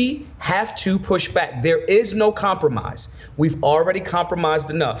 And we have to push back. There is no compromise. We've already compromised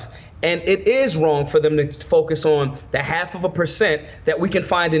enough. And it is wrong for them to focus on the 0.5% that we can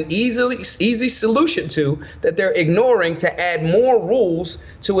find an easy solution to, that they're ignoring to add more rules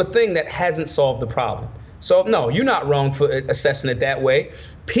to a thing that hasn't solved the problem. So no, you're not wrong for assessing it that way.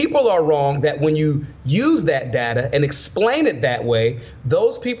 People are wrong that when you use that data and explain it that way,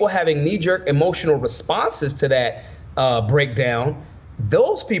 those people having knee-jerk emotional responses to that breakdown,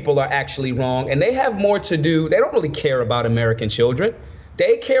 those people are actually wrong, and they have more to do. They don't really care about American children.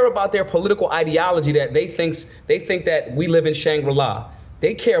 They care about their political ideology that they think that we live in Shangri-La.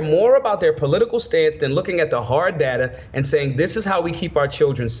 They care more about their political stance than looking at the hard data and saying, this is how we keep our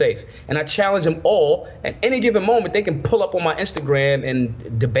children safe. And I challenge them all, at any given moment, they can pull up on my Instagram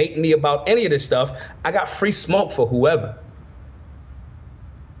and debate me about any of this stuff. I got free smoke for whoever.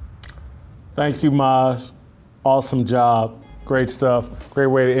 Thank you, Maj. Awesome job. Great stuff. Great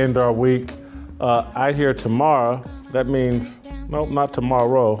way to end our week. I hear tomorrow. That means, nope, not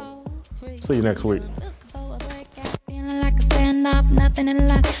tomorrow. See you next week. Nothing in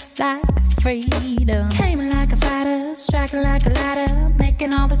life like freedom. Came like a fighter, striking like a ladder,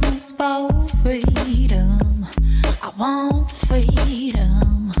 making all this moves for freedom. I want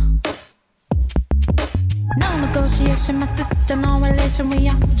freedom. No negotiation, my sister, no relation. We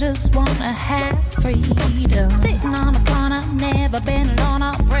all just wanna have freedom. Sitting on a corner, never been alone.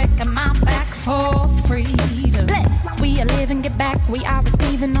 I'm breaking my back for freedom. Blessed, we are living, get back. We are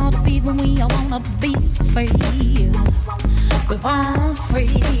receiving, all deceiving. We all wanna be free. We want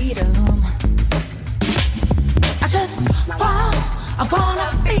freedom. I wanna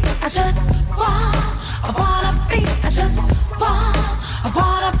be. I wanna be. I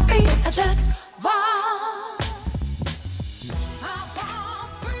wanna be. I